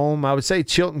that is home. I would say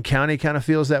Chilton County kind of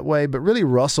feels that way, but really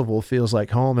Russellville feels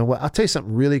like home. And I'll tell you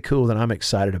something really cool that I'm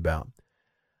excited about.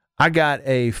 I got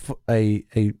a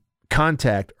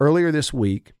contact earlier this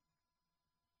week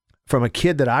from a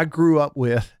kid that I grew up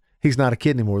with. He's not a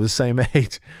kid anymore. We're the same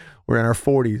age. We're in our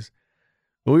 40s.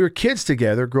 But we were kids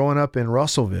together growing up in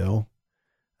Russellville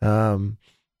 30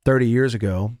 years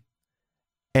ago.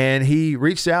 And he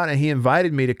reached out and he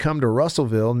invited me to come to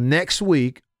Russellville next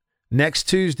week, next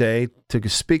Tuesday, to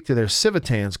speak to their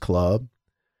Civitans Club.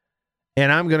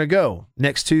 And I'm going to go.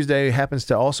 Next Tuesday happens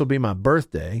to also be my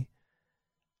birthday.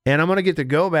 And I'm going to get to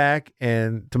go back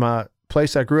and to my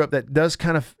place I grew up that does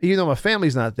kind of, even though my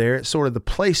family's not there, it's sort of the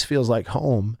place feels like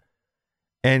home,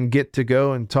 and get to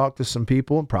go and talk to some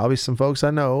people, probably some folks I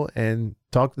know, and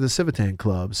talk to the Civitan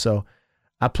Club. So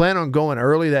I plan on going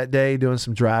early that day, doing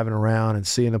some driving around and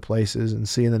seeing the places and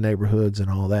seeing the neighborhoods and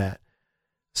all that.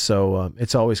 So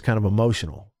it's always kind of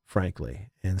emotional, frankly.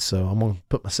 And so I'm going to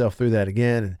put myself through that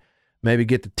again and maybe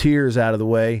get the tears out of the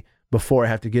way before I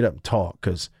have to get up and talk,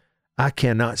 because I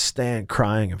cannot stand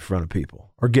crying in front of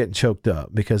people or getting choked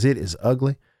up, because it is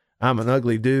ugly. I'm an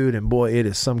ugly dude, and boy, it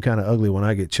is some kind of ugly when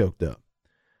I get choked up.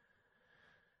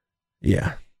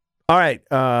 Yeah. All right.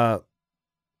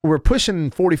 We're pushing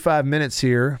 45 minutes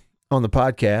here on the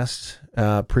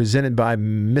podcast, presented by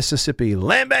Mississippi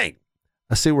Land Bank.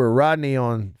 I see where Rodney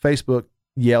on Facebook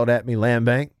yelled at me, Land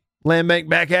Bank. Land Bank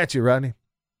back at you, Rodney.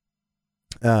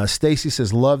 Stacy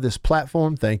says, love this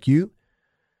platform. Thank you.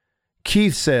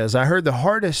 Keith says, I heard the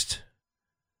hardest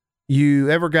you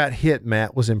ever got hit,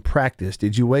 Matt, was in practice.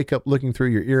 Did you wake up looking through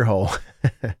your ear hole?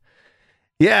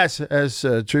 Yes, that's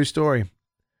a true story.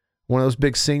 One of those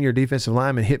big senior defensive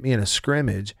linemen hit me in a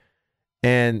scrimmage,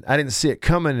 and I didn't see it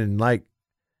coming, and like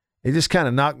it just kind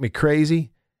of knocked me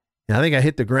crazy. And I think I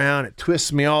hit the ground. It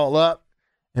twists me all up,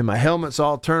 and my helmet's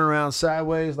all turned around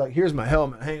sideways. Like, here's my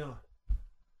helmet. Hang on.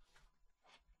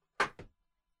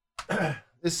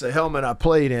 This is a helmet I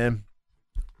played in.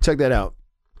 Check that out.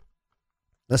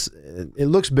 It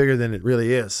looks bigger than it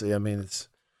really is. See, I mean, it's,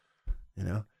 you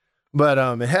know, but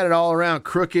it had it all around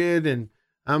crooked, and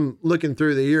I'm looking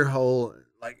through the ear hole,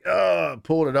 like,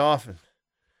 pulled it off, and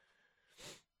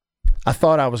I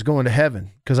thought I was going to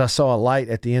heaven because I saw a light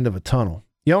at the end of a tunnel.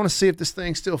 You want to see if this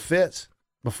thing still fits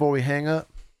before we hang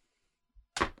up?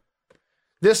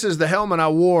 This is the helmet I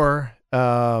wore in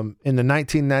the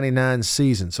 1999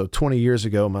 season, so 20 years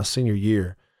ago, my senior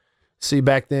year. See,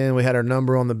 back then we had our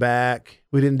number on the back.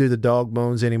 We didn't do the dog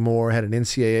bones anymore. Had an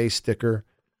NCAA sticker,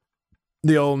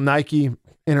 the old Nike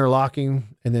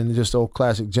interlocking, and then just old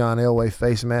classic John Elway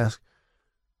face mask.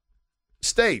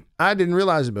 State. I didn't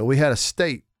realize it, but we had a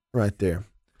state right there.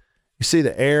 You see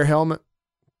the air helmet?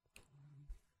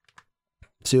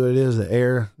 See what it is, the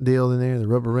air deal in there, the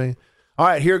rubber ring. All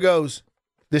right, here goes.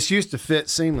 This used to fit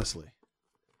seamlessly.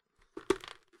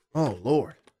 Oh,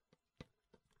 Lord.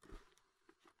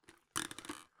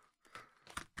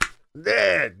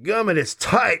 Dadgummit, it's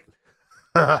tight.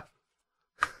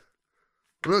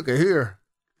 Look at here.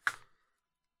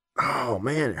 Oh,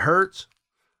 man, it hurts.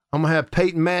 I'm going to have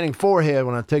Peyton Manning forehead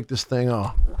when I take this thing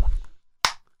off.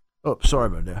 Oh, sorry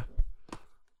about that.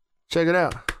 Check it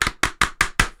out.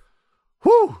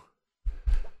 Whew.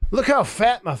 Look how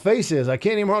fat my face is. I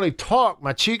can't even hardly talk.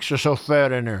 My cheeks are so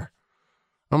fat in there.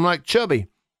 I'm like chubby.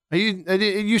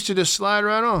 It used to just slide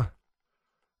right on.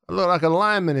 I look like a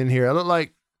lineman in here. I look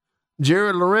like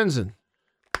Jared Lorenzen.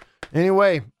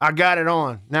 Anyway, I got it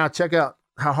on. Now check out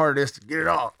how hard it is to get it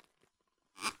off.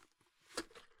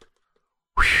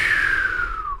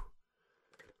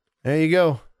 There you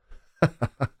go.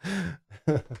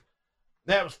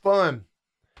 That was fun.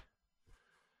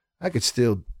 I could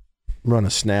still run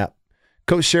a snap.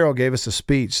 Coach Sherrill gave us a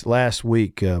speech last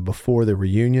week before the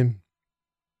reunion.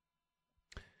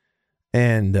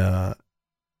 And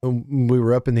we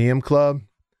were up in the M Club.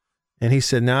 And he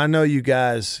said, now I know you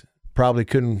guys probably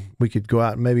we could go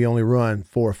out and maybe only run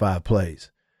 4 or 5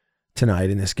 plays tonight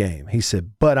in this game. He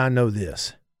said, but I know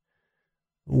this.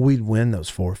 We'd win those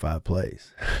 4 or 5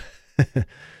 plays.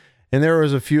 And there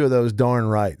was a few of those darn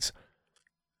rights.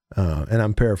 And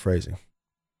I'm paraphrasing.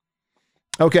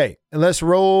 Okay, let's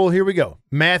roll. Here we go.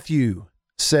 Matthew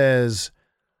says,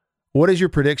 what is your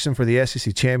prediction for the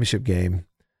SEC championship game?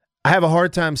 I have a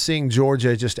hard time seeing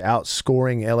Georgia just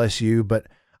outscoring LSU, but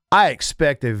I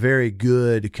expect a very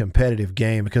good competitive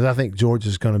game because I think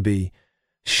Georgia's going to be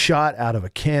shot out of a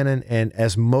cannon and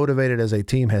as motivated as a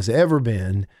team has ever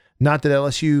been. Not that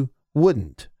LSU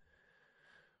wouldn't,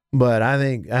 but I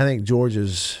think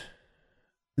Georgia's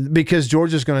because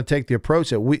Georgia's going to take the approach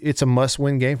that it's a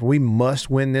must-win game. We must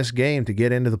win this game to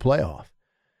get into the playoff.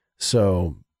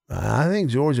 So I think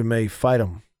Georgia may fight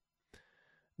them.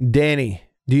 Danny,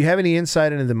 do you have any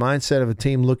insight into the mindset of a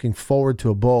team looking forward to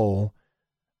a bowl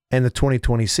and the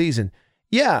 2020 season?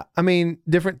 Yeah, I mean,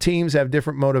 different teams have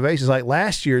different motivations. Like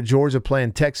last year, Georgia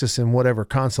playing Texas in whatever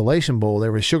consolation bowl,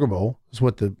 there was Sugar Bowl, is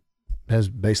what has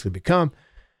basically become.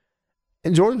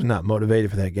 And Georgia was not motivated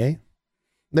for that game.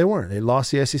 They weren't. They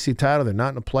lost the SEC title. They're not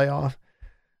in the playoff.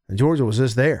 And Georgia was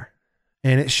just there.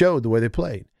 And it showed the way they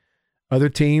played. Other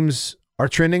teams are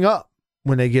trending up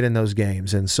when they get in those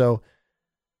games. And so,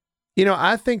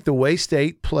 I think the way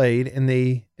State played in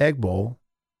the Egg Bowl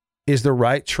is the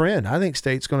right trend. I think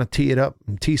State's going to tee it up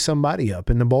and tee somebody up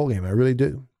in the bowl game. I really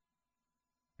do.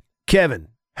 Kevin,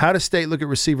 how does State look at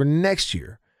receiver next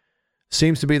year?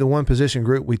 Seems to be the one position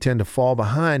group we tend to fall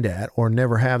behind at or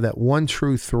never have that one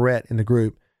true threat in the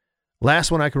group.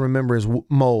 Last one I can remember is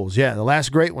Moles. Yeah, the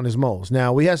last great one is Moles.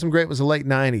 Now, we had some great ones in the late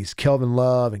 90s. Kelvin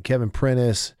Love and Kevin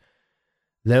Prentice.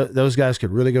 Those guys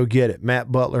could really go get it.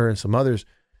 Matt Butler and some others.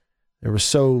 They were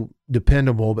so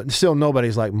dependable, but still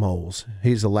nobody's like Moles.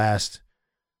 He's the last,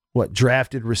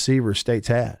 drafted receiver State's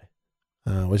had,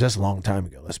 which that's a long time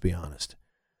ago, let's be honest.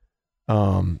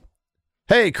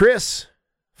 Hey, Chris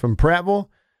from Prattville.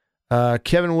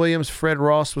 Kevin Williams, Fred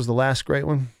Ross was the last great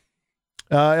one.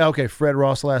 Okay, Fred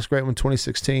Ross, the last great one,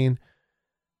 2016.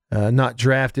 Not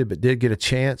drafted, but did get a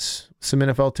chance. Some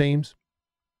NFL teams.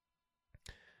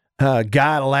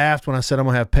 Guy laughed when I said I'm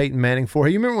going to have Peyton Manning for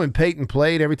you. You remember when Peyton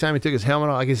played, every time he took his helmet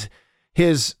off, like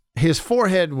his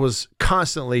forehead was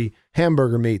constantly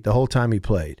hamburger meat the whole time he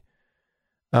played.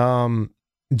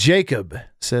 Jacob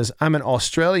says, I'm an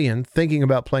Australian thinking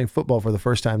about playing football for the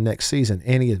first time next season.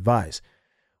 Any advice?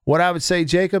 What I would say,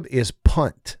 Jacob, is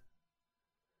punt.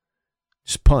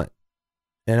 Just punt.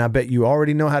 And I bet you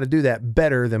already know how to do that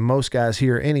better than most guys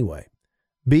here anyway.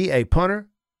 Be a punter.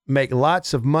 Make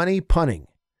lots of money punting.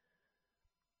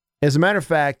 As a matter of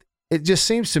fact, it just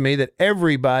seems to me that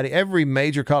every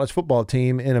major college football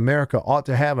team in America ought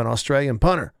to have an Australian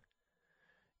punter.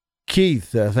 Keith,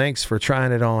 thanks for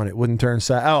trying it on. It wouldn't turn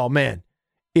side. Oh, man.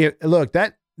 Look,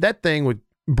 that thing would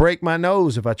break my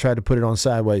nose if I tried to put it on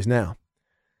sideways now.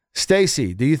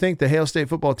 Stacy, do you think the Hail State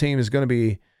football team is going to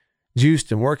be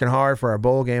juiced and working hard for our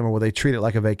bowl game, or will they treat it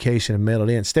like a vacation and mail it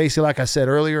in? Stacy, like I said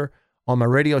earlier on my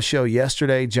radio show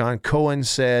yesterday, John Cohen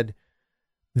said,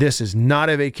 this is not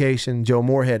a vacation. Joe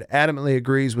Moorhead adamantly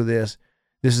agrees with this.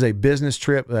 This is a business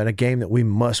trip and a game that we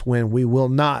must win. We will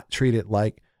not treat it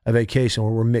like a vacation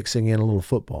where we're mixing in a little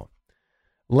football.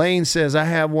 Lane says, I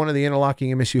have one of the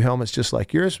interlocking MSU helmets just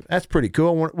like yours. That's pretty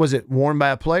cool. Was it worn by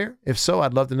a player? If so,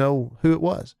 I'd love to know who it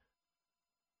was.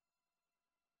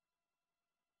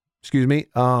 Excuse me.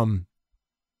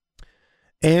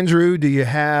 Andrew, do you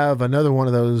have another one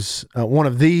of those, one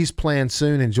of these planned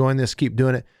soon and join this? Keep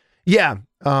doing it. Yeah.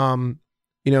 Now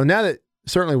that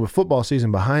certainly with football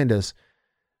season behind us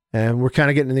and we're kind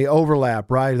of getting in the overlap,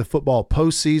 right? The football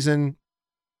postseason,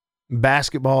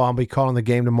 basketball, I'll be calling the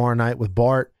game tomorrow night with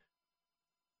Bart.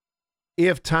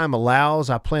 If time allows,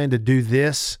 I plan to do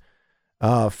this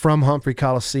from Humphrey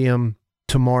Coliseum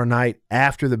tomorrow night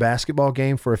after the basketball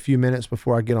game for a few minutes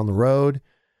before I get on the road.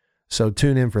 So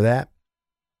tune in for that.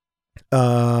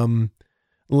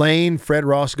 Lane, Fred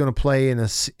Ross is going to play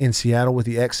in Seattle with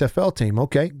the XFL team.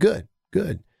 Okay, good.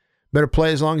 Better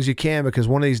play as long as you can, because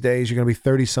one of these days you're going to be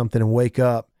 30-something and wake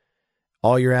up.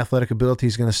 All your athletic ability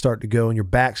is going to start to go, and your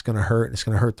back's going to hurt, and it's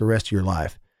going to hurt the rest of your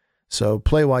life. So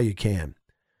play while you can.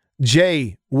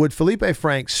 Jay, would Felipe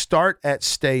Franks start at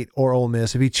State or Ole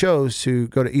Miss if he chose to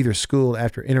go to either school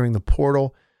after entering the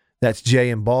portal? That's Jay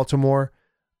in Baltimore.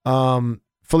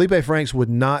 Felipe Franks would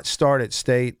not start at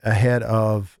State ahead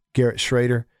of Garrett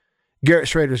Schrader. Garrett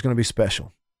Schrader is going to be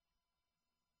special.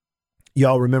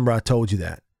 Y'all remember I told you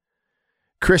that.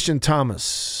 Christian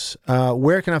Thomas,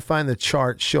 where can I find the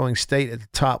chart showing State at the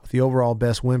top with the overall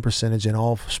best win percentage in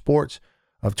all sports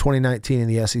of 2019 in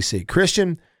the SEC?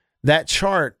 Christian, that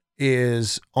chart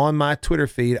is on my Twitter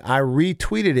feed. I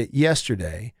retweeted it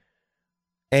yesterday,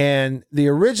 and the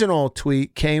original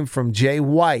tweet came from Jay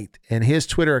White, and his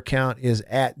Twitter account is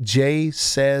at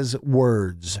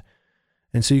JSaysWords.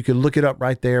 And so you can look it up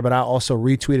right there, but I also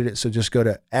retweeted it, so just go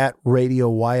to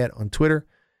 @RadioWyatt on Twitter,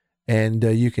 and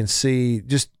you can see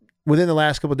just within the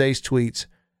last couple of days' tweets,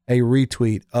 a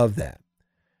retweet of that.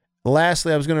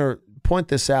 Lastly, I was going to point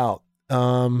this out.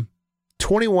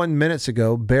 21 minutes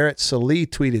ago, Barrett Sallee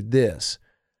tweeted this.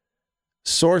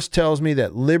 Source tells me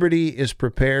that Liberty is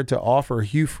prepared to offer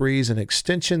Hugh Freeze an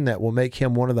extension that will make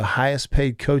him one of the highest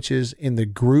paid coaches in the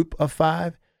group of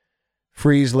 5.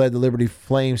 Freeze led the Liberty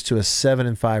Flames to a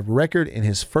 7-5 record in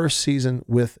his first season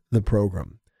with the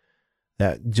program.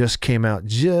 That just came out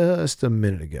just a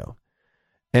minute ago.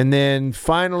 And then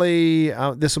finally,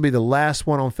 this will be the last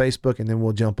one on Facebook, and then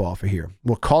we'll jump off of here.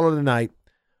 We'll call it a night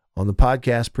on the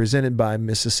podcast presented by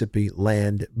Mississippi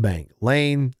Land Bank.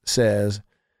 Lane says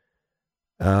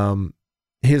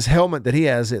his helmet that he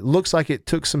has, it looks like it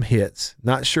took some hits.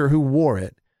 Not sure who wore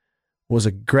it. Was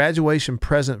a graduation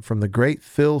present from the great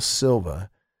Phil Silva.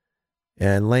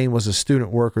 And Lane was a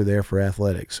student worker there for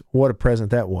athletics. What a present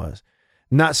that was.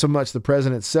 Not so much the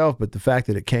present itself, but the fact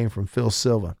that it came from Phil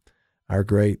Silva, our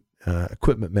great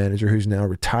equipment manager who's now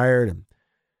retired and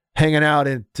hanging out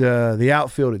at the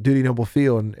outfield at Dudy Noble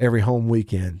Field every home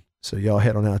weekend. So y'all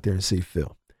head on out there and see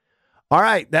Phil. All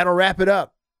right, that'll wrap it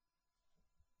up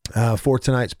for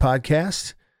tonight's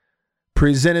podcast,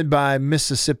 presented by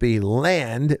Mississippi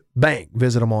Land Bank.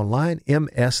 Visit them online,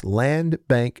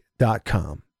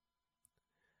 mslandbank.com.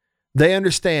 They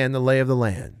understand the lay of the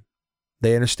land.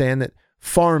 They understand that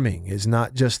farming is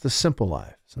not just the simple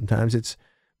life. Sometimes it's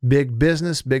big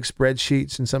business, big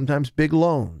spreadsheets, and sometimes big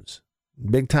loans.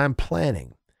 Big time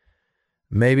planning.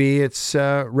 Maybe it's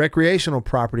recreational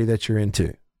property that you're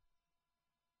into.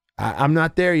 I'm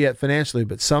not there yet financially,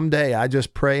 but someday I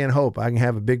just pray and hope I can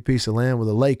have a big piece of land with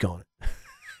a lake on it.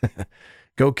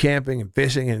 Go camping and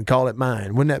fishing and call it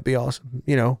mine. Wouldn't that be awesome?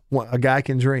 You know, a guy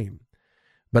can dream.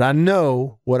 But I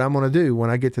know what I'm going to do when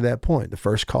I get to that point. The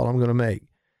first call I'm going to make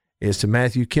is to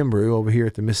Matthew Kimbrough over here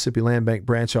at the Mississippi Land Bank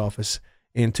branch office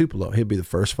in Tupelo. He'll be the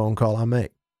first phone call I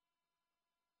make.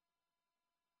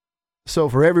 So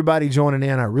for everybody joining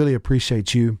in, I really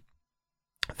appreciate you.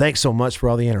 Thanks so much for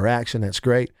all the interaction. That's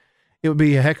great. It would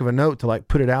be a heck of a note to like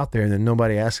put it out there and then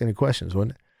nobody asks any questions,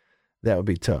 wouldn't it? That would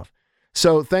be tough.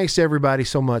 So thanks to everybody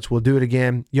so much. We'll do it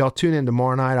again. Y'all tune in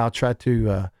tomorrow night. I'll try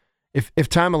to, if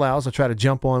time allows, I'll try to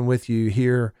jump on with you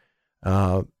here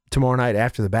tomorrow night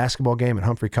after the basketball game at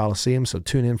Humphrey Coliseum. So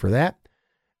tune in for that.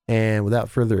 And without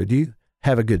further ado,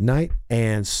 have a good night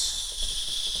and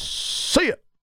see ya.